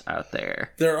tricksters out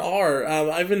there. There are.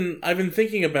 I've been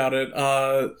thinking about it.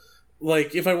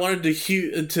 Like if I wanted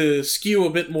to skew a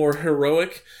bit more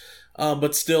heroic,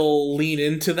 but still lean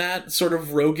into that sort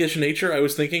of roguish nature, I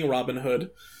was thinking Robin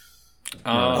Hood.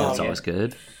 Oh, that's always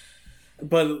good.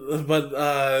 But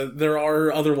there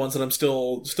are other ones that I'm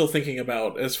still thinking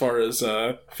about as far as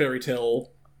fairy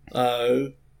tale,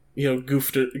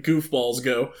 goofballs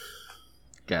go.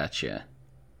 Gotcha.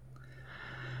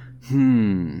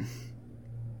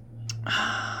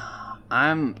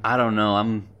 I don't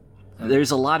know.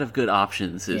 There's a lot of good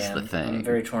options is the thing. I'm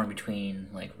very torn between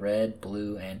like red,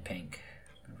 blue, and pink.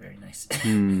 Very nice.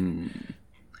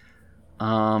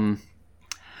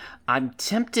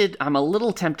 I'm a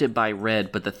little tempted by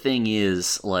red, but the thing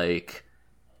is, like,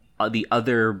 the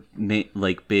other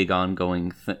like big ongoing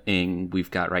thing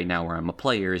we've got right now where I'm a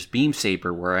player is Beam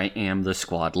Saber, where I am the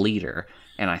squad leader,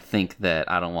 and I think that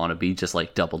I don't want to be just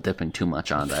like double dipping too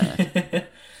much on that.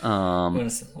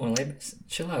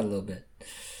 Chill out a little bit.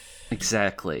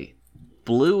 Exactly.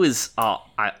 Blue is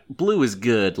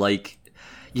good. Like,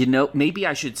 maybe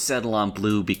I should settle on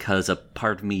blue because a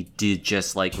part of me did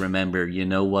just like remember,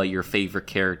 what, your favorite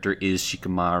character is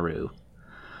Shikamaru.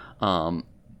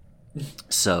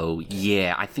 So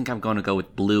yeah, I think I'm going to go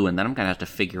with blue, and then I'm going to have to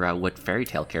figure out what fairy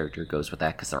tale character goes with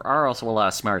that, because there are also a lot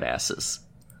of smartasses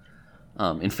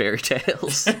in fairy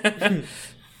tales.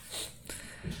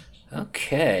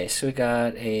 Okay, so we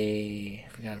got a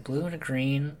blue and a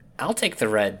green. I'll take the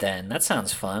red then. That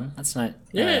sounds fun. That's not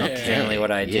generally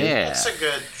what I do. Yeah. It's a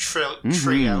good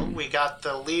trio. We got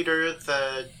the leader,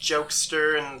 the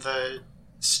jokester, and the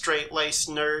straight-laced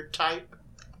nerd type.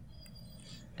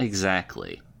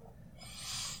 Exactly.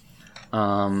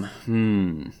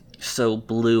 So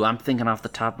blue, I'm thinking off the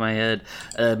top of my head.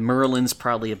 Merlin's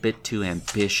probably a bit too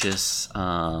ambitious.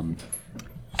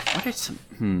 What are some?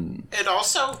 It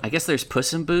also, I guess there's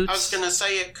Puss in Boots. I was gonna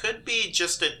say it could be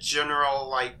just a general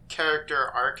like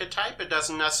character archetype. It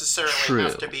doesn't necessarily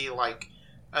have to be like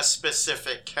a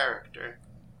specific character.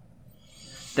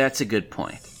 That's a good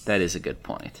point. That is a good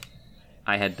point.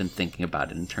 I had been thinking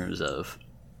about it in terms of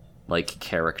like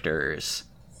characters,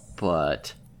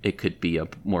 but it could be a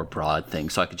more broad thing.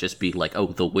 So I could just be like,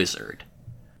 the wizard.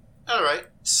 All right.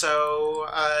 So,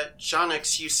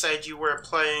 Jonix, you said you were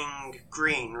playing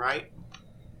green, right?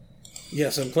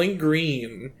 Yes, I'm playing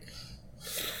green.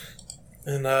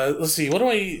 And let's see,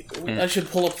 I should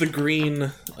pull up the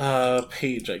green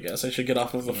page, I guess. I should get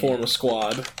off of the Form a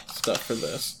Squad stuff for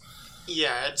this.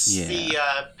 Yeah, it's the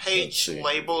page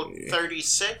labeled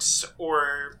 36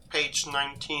 or page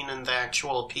 19 in the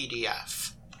actual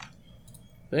PDF.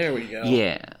 There we go.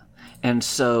 Yeah. And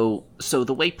so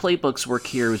the way playbooks work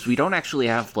here is we don't actually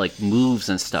have like moves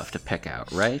and stuff to pick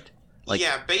out, right? Like,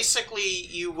 yeah, basically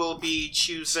you will be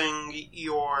choosing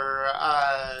your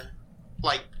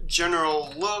like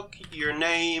general look, your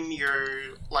name, your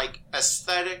like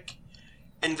aesthetic,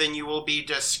 and then you will be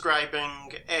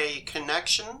describing a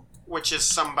connection, which is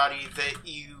somebody that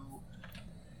you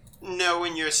know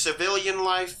in your civilian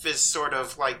life is sort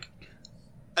of like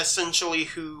essentially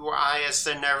who I, as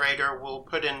the narrator, will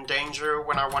put in danger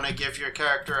when I want to give your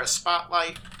character a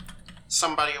spotlight.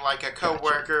 Somebody like a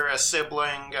coworker, a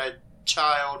sibling, a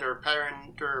child or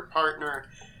parent or partner.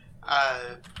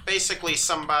 Basically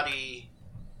somebody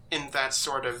in that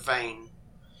sort of vein.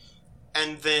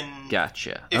 And then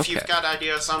if you've got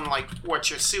ideas on like what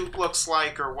your suit looks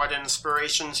like or what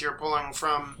inspirations you're pulling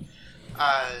from,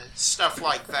 stuff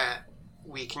like that,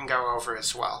 we can go over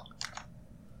as well.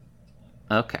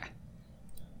 Okay.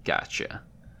 Gotcha.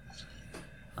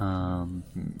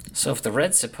 So if the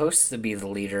red's supposed to be the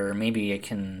leader, maybe it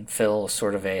can fill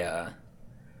sort of like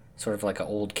an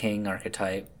old king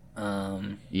archetype.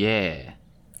 Yeah.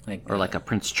 Or like a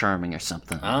Prince Charming or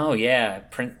something. Oh yeah,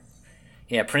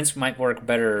 Prince might work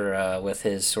better with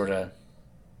his sort of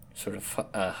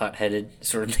hot-headed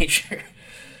sort of nature.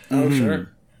 Oh sure.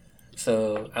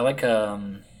 So I like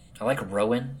I like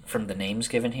Rowan from the names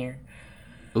given here.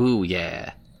 Ooh,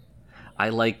 yeah.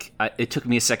 It took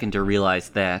me a second to realize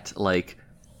that, like,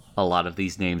 a lot of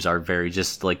these names are very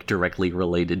just, like, directly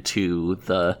related to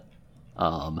the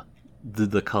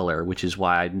color, which is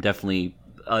why I'm definitely,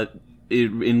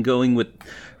 in going with,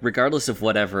 regardless of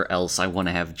whatever else, I want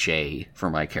to have Jay for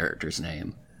my character's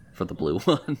name, for the blue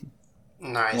one.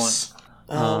 Nice.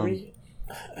 A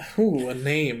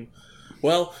name.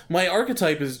 Well, my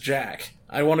archetype is Jack.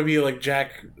 I want to be like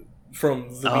Jack from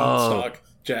the Beanstalk.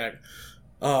 Jack.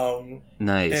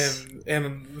 Nice.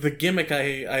 And the gimmick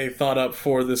I thought up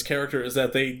for this character is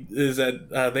that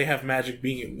they have magic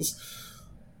beans,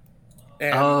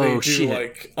 and they do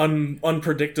like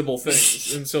unpredictable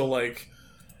things, and so like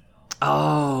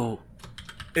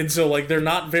they're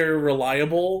not very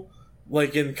reliable,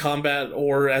 like in combat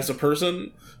or as a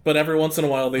person, but every once in a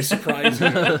while they surprise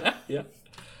me. Yeah.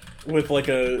 With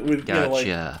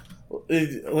Gotcha.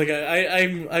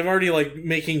 I'm already like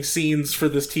making scenes for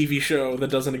this TV show that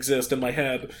doesn't exist in my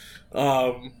head.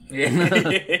 So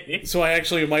I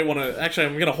actually might want to. Actually,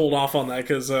 I'm gonna hold off on that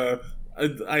because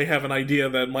I have an idea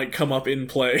that might come up in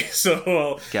play.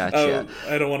 So gotcha.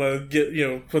 I don't want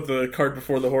to put the cart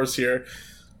before the horse here.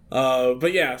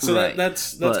 But yeah, so right.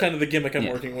 that's kind of the gimmick I'm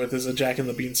working with, is a Jack and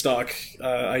the Beanstalk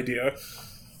idea.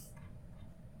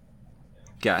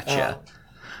 Gotcha.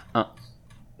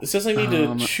 It says I need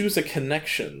to choose a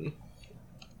connection,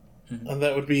 and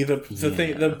that would be the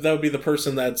thing. That would be the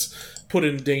person that's put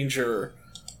in danger,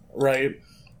 right?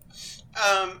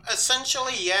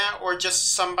 Essentially, yeah, or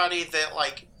just somebody that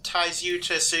like ties you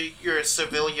to your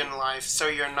civilian life, so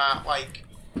you're not like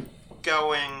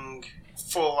going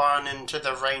full on into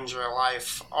the ranger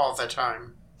life all the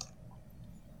time.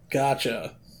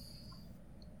 Gotcha.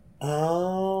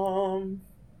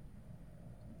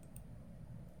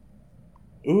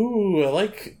 Ooh,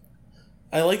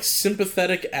 I like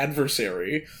sympathetic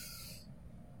adversary.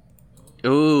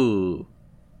 Ooh,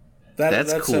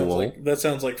 that's cool. That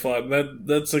sounds like fun.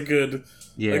 That's a good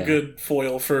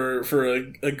foil for a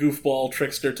goofball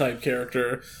trickster type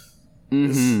character.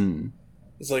 Mm-hmm.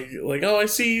 It's like oh, I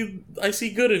see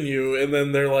good in you, and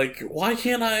then they're like, why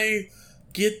can't I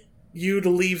get you to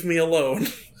leave me alone?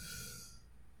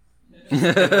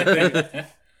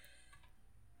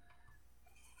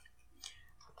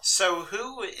 So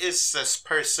who is this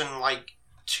person like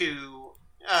to...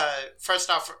 first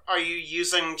off, are you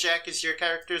using Jack as your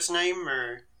character's name,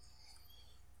 or...?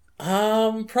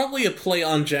 Probably a play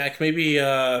on Jack. Maybe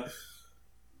I'll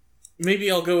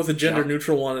go with a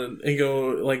gender-neutral one and go,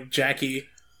 like, Jackie.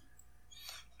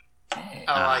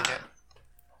 I like it.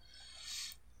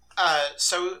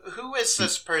 So who is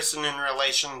this person in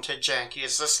relation to Jackie?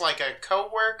 Is this like a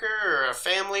co-worker or a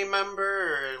family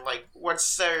member, or like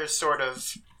what's their sort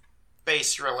of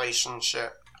base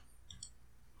relationship?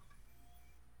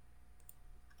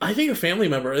 I think a family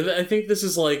member. I think this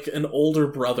is like an older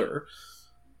brother.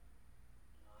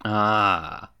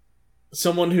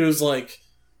 Someone who's like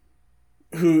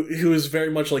who is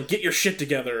very much like, get your shit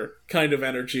together kind of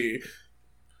energy.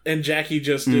 And Jackie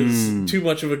just is too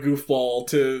much of a goofball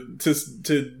to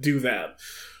do that.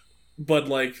 But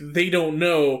like, they don't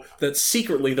know that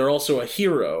secretly they're also a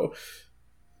hero.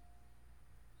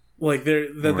 Like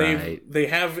they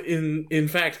have in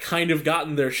fact kind of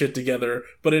gotten their shit together,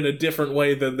 but in a different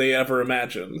way than they ever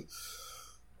imagined.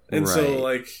 And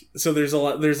so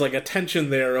there's like a tension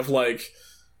there of like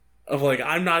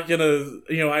I'm not gonna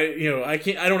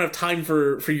I don't have time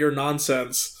for your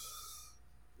nonsense.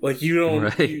 Like, you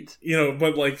don't,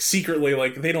 but, like, secretly,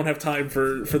 like, they don't have time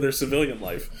for their civilian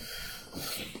life.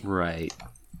 Right.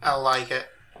 I like it.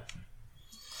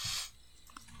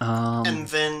 And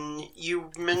then you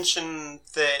mentioned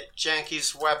that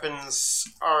Jackie's weapons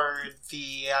are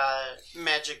the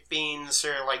magic beans,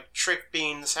 or, like, trick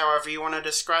beans, however you want to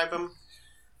describe them.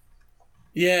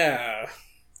 Yeah.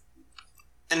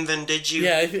 And then did you...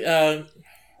 Yeah,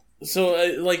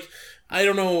 I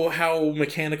don't know how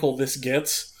mechanical this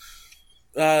gets.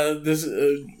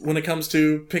 When it comes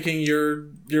to picking your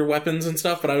weapons and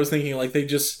stuff, but I was thinking like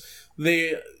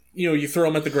you throw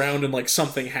them at the ground and like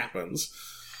something happens,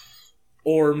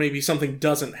 or maybe something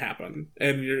doesn't happen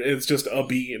and it's just a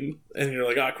bean and you're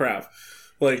like, ah, crap,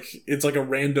 like it's like a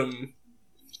random.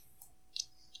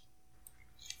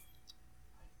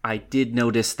 I did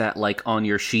notice that, like, on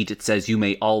your sheet it says you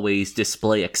may always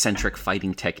display eccentric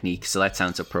fighting techniques, so that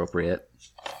sounds appropriate.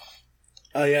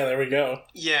 Oh, yeah, there we go.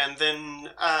 Yeah, and then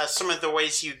some of the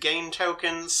ways you gain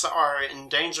tokens are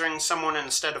endangering someone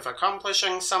instead of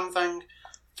accomplishing something,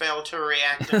 fail to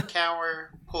react and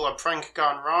cower, pull a prank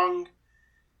gone wrong,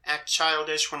 act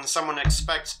childish when someone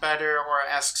expects better or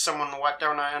ask someone, what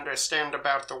don't I understand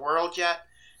about the world yet?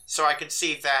 So I could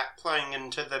see that playing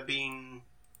into the bean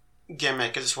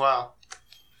gimmick as well.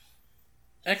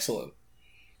 Excellent.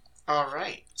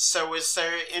 Alright, so is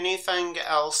there anything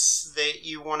else that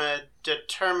you want to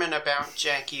determine about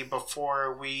Jackie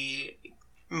before we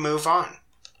move on?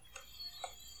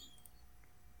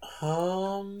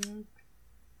 I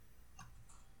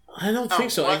don't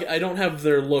think so. I don't have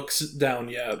their looks down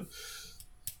yet.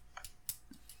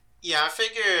 Yeah, I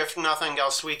figure if nothing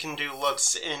else, we can do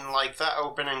looks in, like, the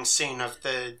opening scene of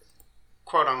the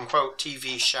quote-unquote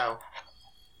TV show.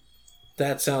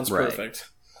 That sounds perfect.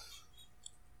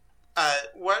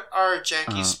 What are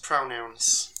Jackie's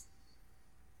pronouns?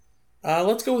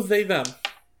 Let's go with they, them.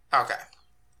 Okay.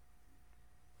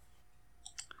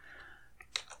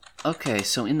 Okay,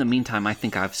 so in the meantime, I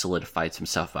think I've solidified some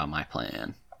stuff about my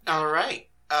plan. Alright.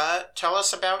 Tell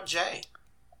us about Jay.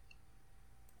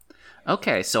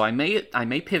 Okay, so I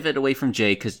may pivot away from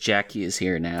Jay because Jackie is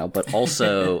here now, but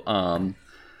also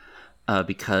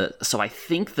because I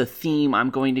think the theme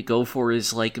I'm going to go for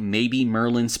is like maybe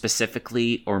Merlin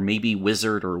specifically, or maybe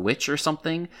wizard or witch or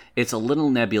something. It's a little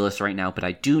nebulous right now, but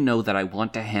I do know that I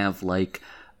want to have like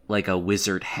a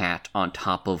wizard hat on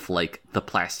top of like the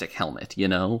plastic helmet, you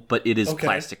know? But it is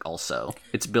plastic also.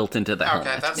 It's built into the helmet.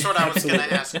 Okay, that's what I was going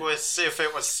to ask, was if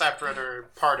it was separate or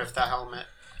part of the helmet.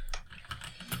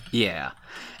 Yeah.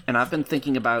 And I've been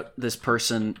thinking about this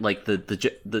person, like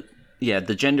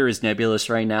the gender is nebulous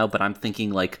right now, but I'm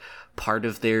thinking like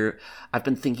I've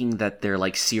been thinking that their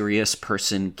like serious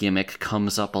person gimmick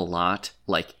comes up a lot,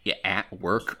 like at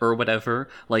work or whatever.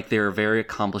 Like they're a very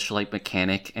accomplished like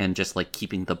mechanic and just like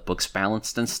keeping the books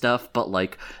balanced and stuff, but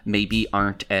like maybe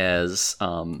aren't as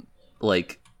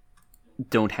like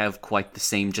don't have quite the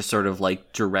same just sort of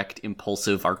like direct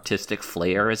impulsive artistic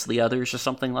flair as the others or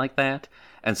something like that.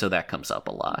 And so that comes up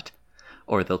a lot.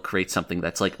 Or they'll create something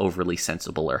that's like overly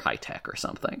sensible or high tech or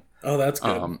something. Oh, that's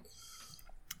good.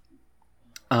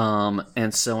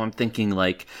 And so I'm thinking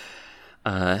like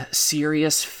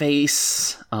serious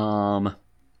face,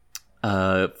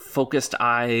 focused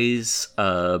eyes,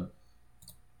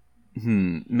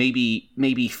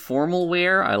 maybe formal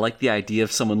wear. I like the idea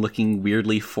of someone looking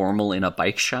weirdly formal in a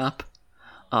bike shop.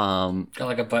 Got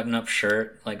like a button-up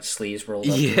shirt, like sleeves rolled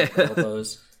up to the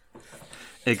elbows.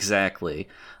 Exactly.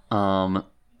 And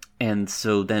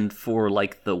so then for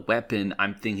like the weapon,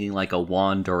 I'm thinking like a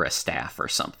wand or a staff or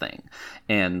something.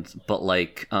 But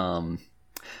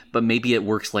maybe it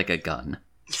works like a gun.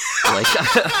 Like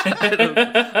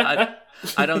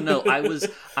I don't know.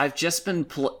 I've just been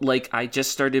I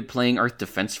just started playing Earth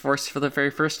Defense Force for the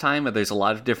very first time, and there's a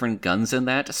lot of different guns in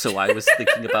that. So I was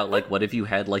thinking about like, what if you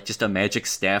had like just a magic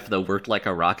staff that worked like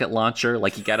a rocket launcher?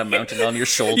 Like you got it mounted on your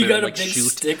shoulder. You got and, a like, big shoot.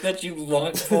 stick that you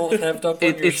have up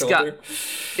on your shoulder.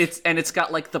 It's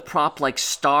got like the prop like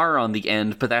star on the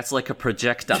end, but that's like a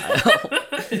projectile.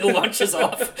 It launches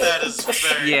off. That is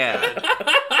very good.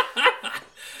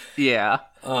 Yeah.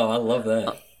 Oh, I love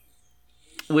that.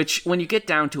 Which, when you get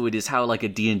down to it, is how like a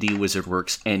D&D wizard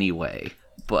works anyway.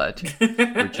 But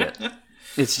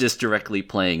it's just directly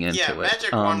playing into it. Yeah,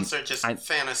 magic wands are just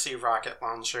fantasy rocket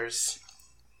launchers.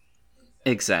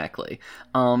 Exactly.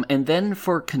 And then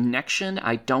for connection,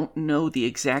 I don't know the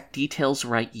exact details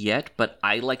right yet, but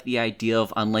I like the idea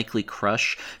of unlikely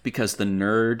crush because the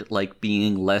nerd, like,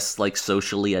 being less, like,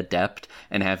 socially adept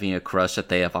and having a crush that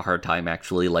they have a hard time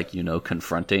actually, like, you know,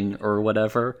 confronting or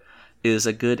whatever is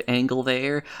a good angle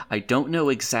there. I don't know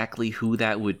exactly who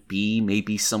that would be.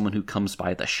 Maybe someone who comes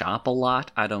by the shop a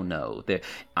lot. I don't know.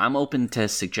 I'm open to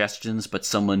suggestions, but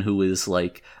someone who is,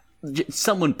 like,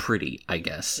 someone pretty, I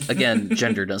guess. Again,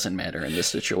 gender doesn't matter in this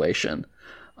situation.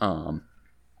 But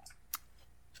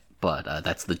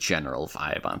that's the general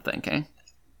vibe I'm thinking.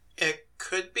 It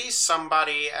could be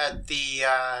somebody at the,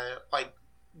 like,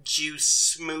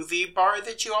 juice smoothie bar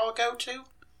that you all go to.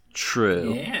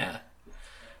 True. Yeah.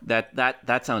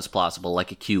 That sounds plausible,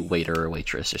 like a cute waiter or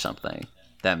waitress or something.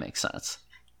 That makes sense.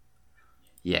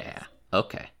 Yeah.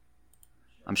 Okay.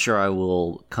 I'm sure I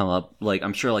will come up, like,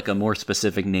 I'm sure, like, a more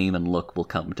specific name and look will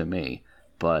come to me.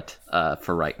 But,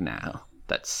 for right now,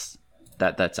 that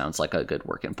sounds like a good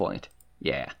working point.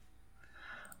 Yeah.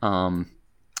 And,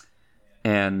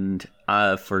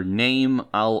 for name,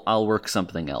 I'll work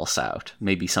something else out.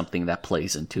 Maybe something that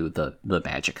plays into the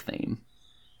magic theme.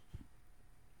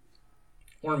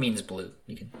 Or means blue.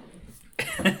 You can.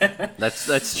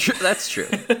 That's true. That's true.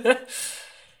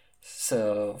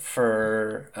 So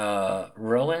for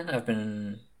Rowan, I've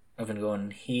been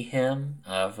going he him.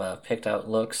 I've picked out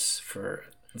looks for,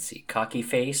 let's see, cocky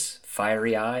face,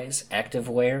 fiery eyes, active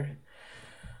wear.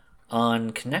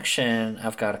 On Connection,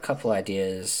 I've got a couple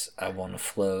ideas I want to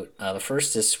float. The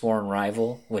first is Sworn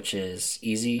Rival, which is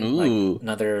easy, Ooh.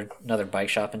 like another bike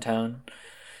shop in town,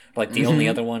 like the only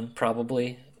other one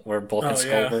probably where Bulk and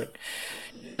Skull work.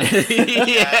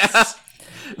 Yeah,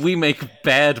 we make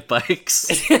bad bikes.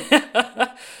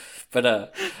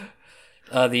 But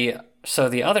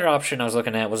the other option I was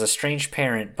looking at was a strange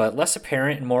parent, but less a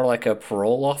parent and more like a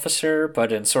parole officer,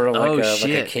 but in sort of like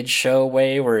a kid show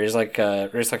way, where he's like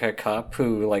there's like a cop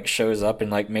who like shows up and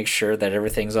like makes sure that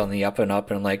everything's on the up and up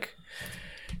and like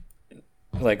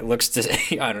looks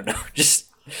to I don't know, just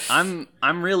I'm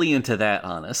really into that,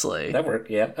 honestly. that worked.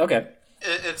 Yeah, okay.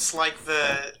 It's like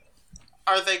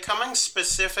are they coming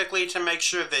specifically to make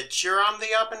sure that you're on the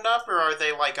up and up, or are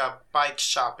they like a bike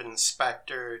shop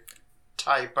inspector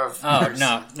type of person?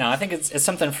 No, I think it's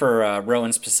something for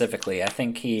Rowan specifically. I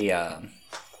think he I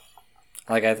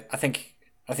think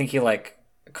he like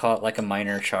caught like a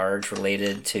minor charge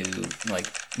related to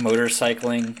like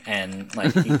motorcycling, and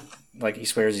like he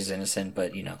swears he's innocent,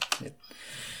 but you know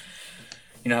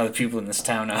how the people in this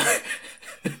town are.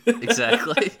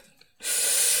 Exactly.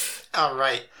 All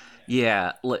right.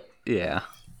 Yeah, yeah.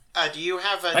 Do you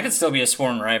have I could still be a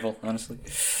sworn rival, honestly.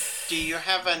 Do you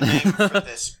have a name for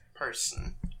this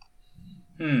person?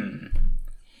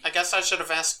 I guess I should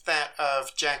have asked that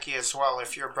of Jackie as well,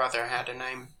 if your brother had a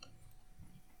name.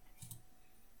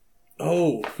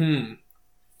 Oh,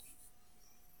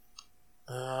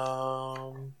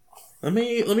 Let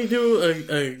me do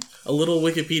a little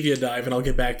Wikipedia dive, and I'll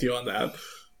get back to you on that.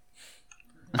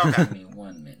 Okay. Give me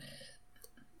 1 minute.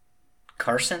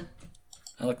 Carson?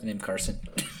 I like the name Carson.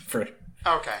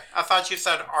 Okay. I thought you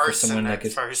said arson at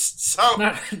first. So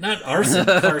not arson,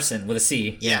 Carson with a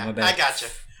C. Yeah, my bad. I gotcha.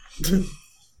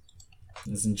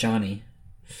 This is Johnny.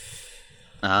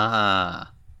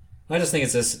 Ah. I just think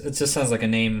it just sounds like a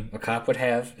name a cop would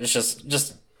have. It's just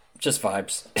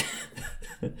vibes.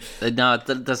 No,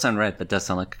 it does sound right, but it does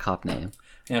sound like a cop name.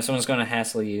 You know, if someone's going to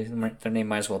hassle you, their name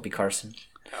might as well be Carson.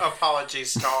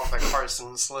 Apologies to all the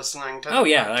Carsons listening to the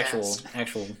podcast. podcast.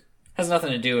 Actual has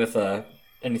nothing to do with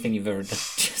anything you've ever done.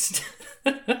 Just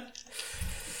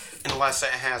Unless it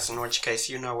has, in which case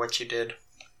you know what you did.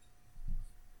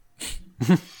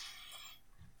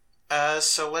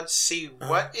 So let's see.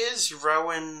 What is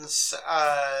Rowan's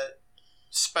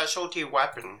specialty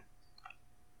weapon?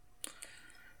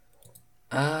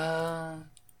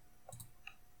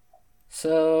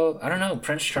 So I don't know.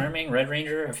 Prince Charming, Red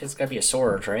Ranger. If it's got to be a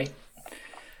sword, right?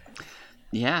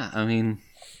 Yeah, I mean,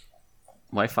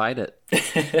 why fight it?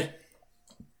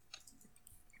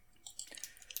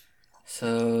 So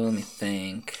let me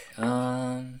think.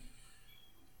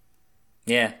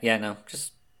 Yeah, no,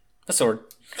 just a sword.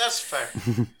 That's fair.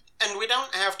 And we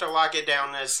don't have to lock it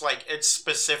down as, like, it's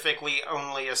specifically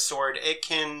only a sword. It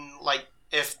can, like,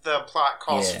 if the plot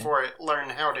calls for it, learn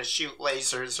how to shoot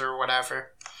lasers or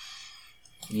whatever.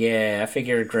 Yeah, I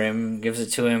figure Grimm gives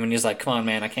it to him, and he's like, come on,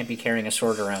 man, I can't be carrying a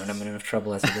sword around. I'm in enough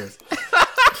trouble as it is.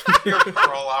 Your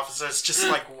parole officer's just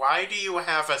like, why do you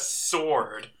have a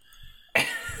sword?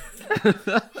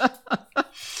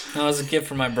 No, it was a gift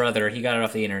from my brother. He got it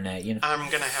off the internet, you know. I'm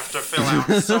gonna have to fill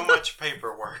out so much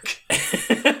paperwork.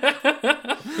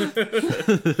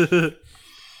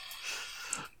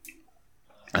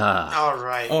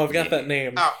 Alright. Oh, I've got that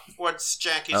name. Oh, what's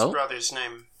Jackie's brother's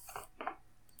name?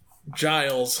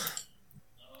 Giles.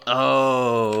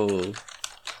 Oh.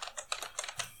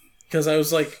 Because I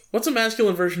was like, what's a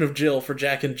masculine version of Jill for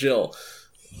Jack and Jill?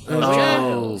 And I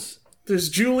was like, there's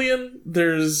Julian,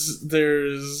 there's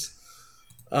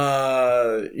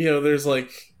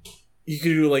like, you could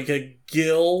do like a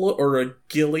Gil or a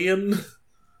Gillian.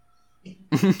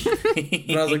 But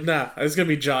I was like, nah, it's gonna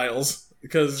be Giles.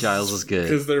 Because Giles is good.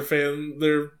 Because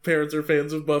their parents are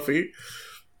fans of Buffy.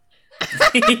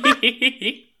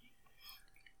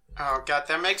 Oh god,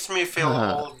 that makes me feel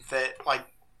old that, like,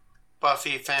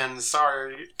 Buffy fans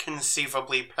are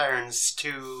conceivably parents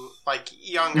to, like,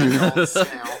 young adults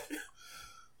now.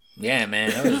 Yeah, man,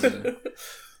 that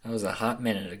was a hot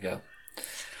minute ago.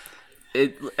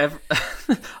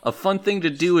 A fun thing to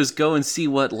do is go and see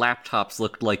what laptops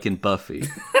looked like in Buffy.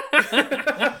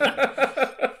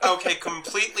 Okay,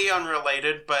 completely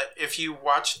unrelated, but if you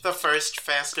watch the first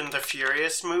Fast and the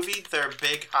Furious movie, their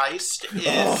big heist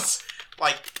is,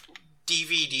 like,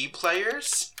 DVD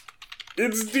players.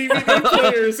 It's DVD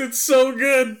players. It's so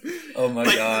good. Oh my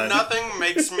god. Nothing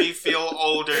makes me feel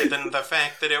older than the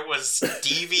fact that it was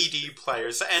DVD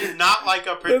players, and not like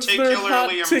a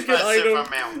particularly impressive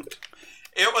amount.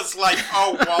 It was like,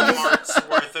 Walmart's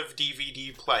worth of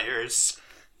DVD players.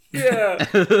 Yeah.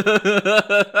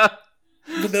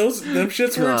 But them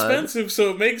shits were expensive,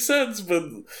 so it makes sense, but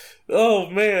oh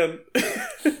man.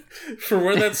 For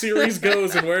where that series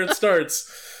goes and where it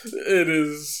starts, it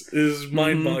is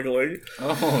mind-boggling.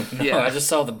 Oh no, yeah. I just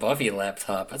saw the Buffy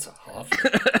laptop. That's awful.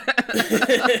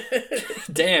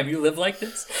 Damn, you live like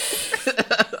this?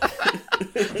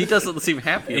 He doesn't seem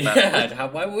happy about it. Yeah,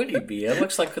 why would he be? It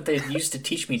looks like what they used to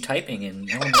teach me typing in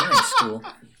elementary school.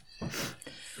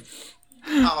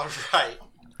 All right.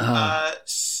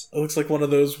 It looks like one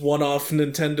of those one-off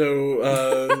Nintendo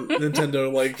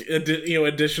like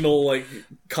additional like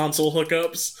console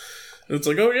hookups. It's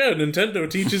like, oh yeah, Nintendo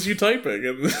teaches you typing,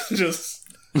 and you just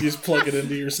plug it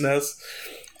into your SNES.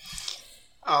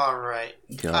 All right.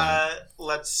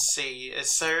 Let's see.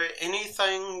 Is there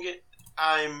anything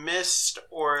I missed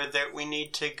or that we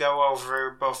need to go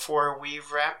over before we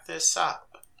wrap this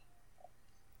up?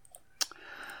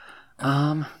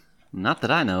 Not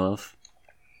that I know of.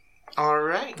 All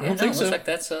right. I don't think so. Looks like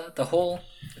that's the whole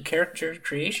character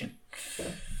creation.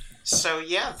 So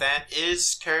yeah, that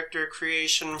is character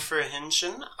creation for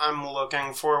Henshin. I'm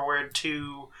looking forward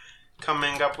to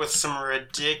coming up with some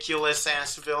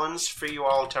ridiculous-ass villains for you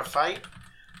all to fight.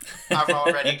 I've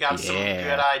already got some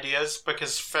good ideas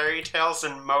because fairy tales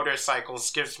and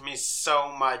motorcycles gives me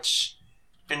so much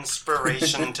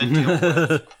inspiration to deal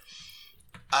with.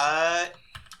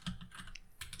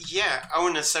 Yeah.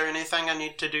 Owen, is there anything I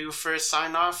need to do for a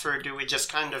sign-off, or do we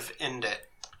just kind of end it?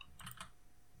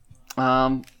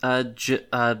 Often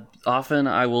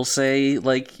I will say,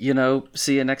 like,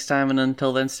 see you next time, and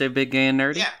until then, stay big, gay, and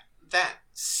nerdy. Yeah, that.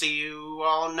 See you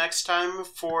all next time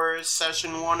for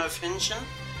session 1 of Henshin,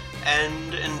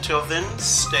 and until then,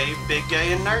 stay big,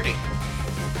 gay, and nerdy.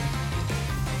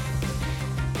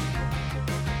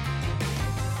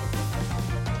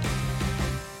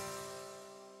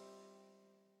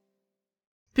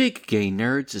 Big Gay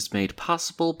Nerds is made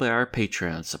possible by our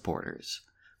Patreon supporters.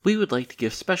 We would like to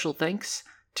give special thanks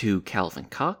to Calvin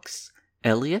Cox,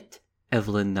 Elliot,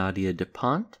 Evelyn Nadia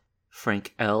DuPont,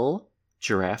 Frank L.,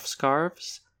 Giraffe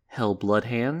Scarves, Hell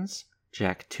Bloodhands,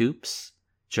 Jack Toops,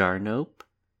 Jarnope,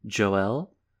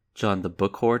 Joel, John the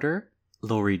Book Hoarder,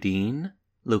 Lori Dean,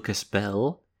 Lucas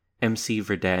Bell, MC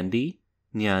Verdandi,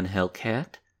 Nyan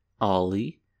Hellcat,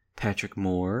 Ollie, Patrick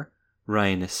Moore,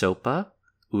 Ryan Asopa,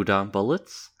 Udon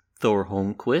Bullets, Thor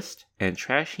Holmquist, and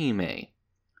Trash Hime.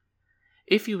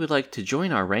 If you would like to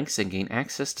join our ranks and gain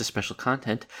access to special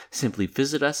content, simply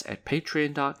visit us at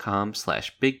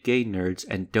patreon.com/biggaynerds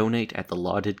and donate at the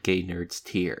lauded Gay Nerds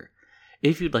tier.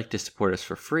 If you'd like to support us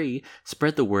for free,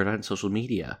 spread the word on social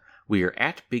media. We are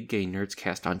at Big Gay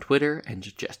Nerdscast on Twitter and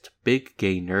just Big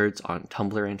Gay Nerds on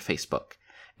Tumblr and Facebook.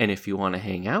 And if you want to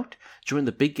hang out, join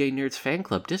the Big Gay Nerds fan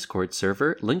club Discord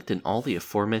server linked in all the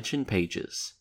aforementioned pages.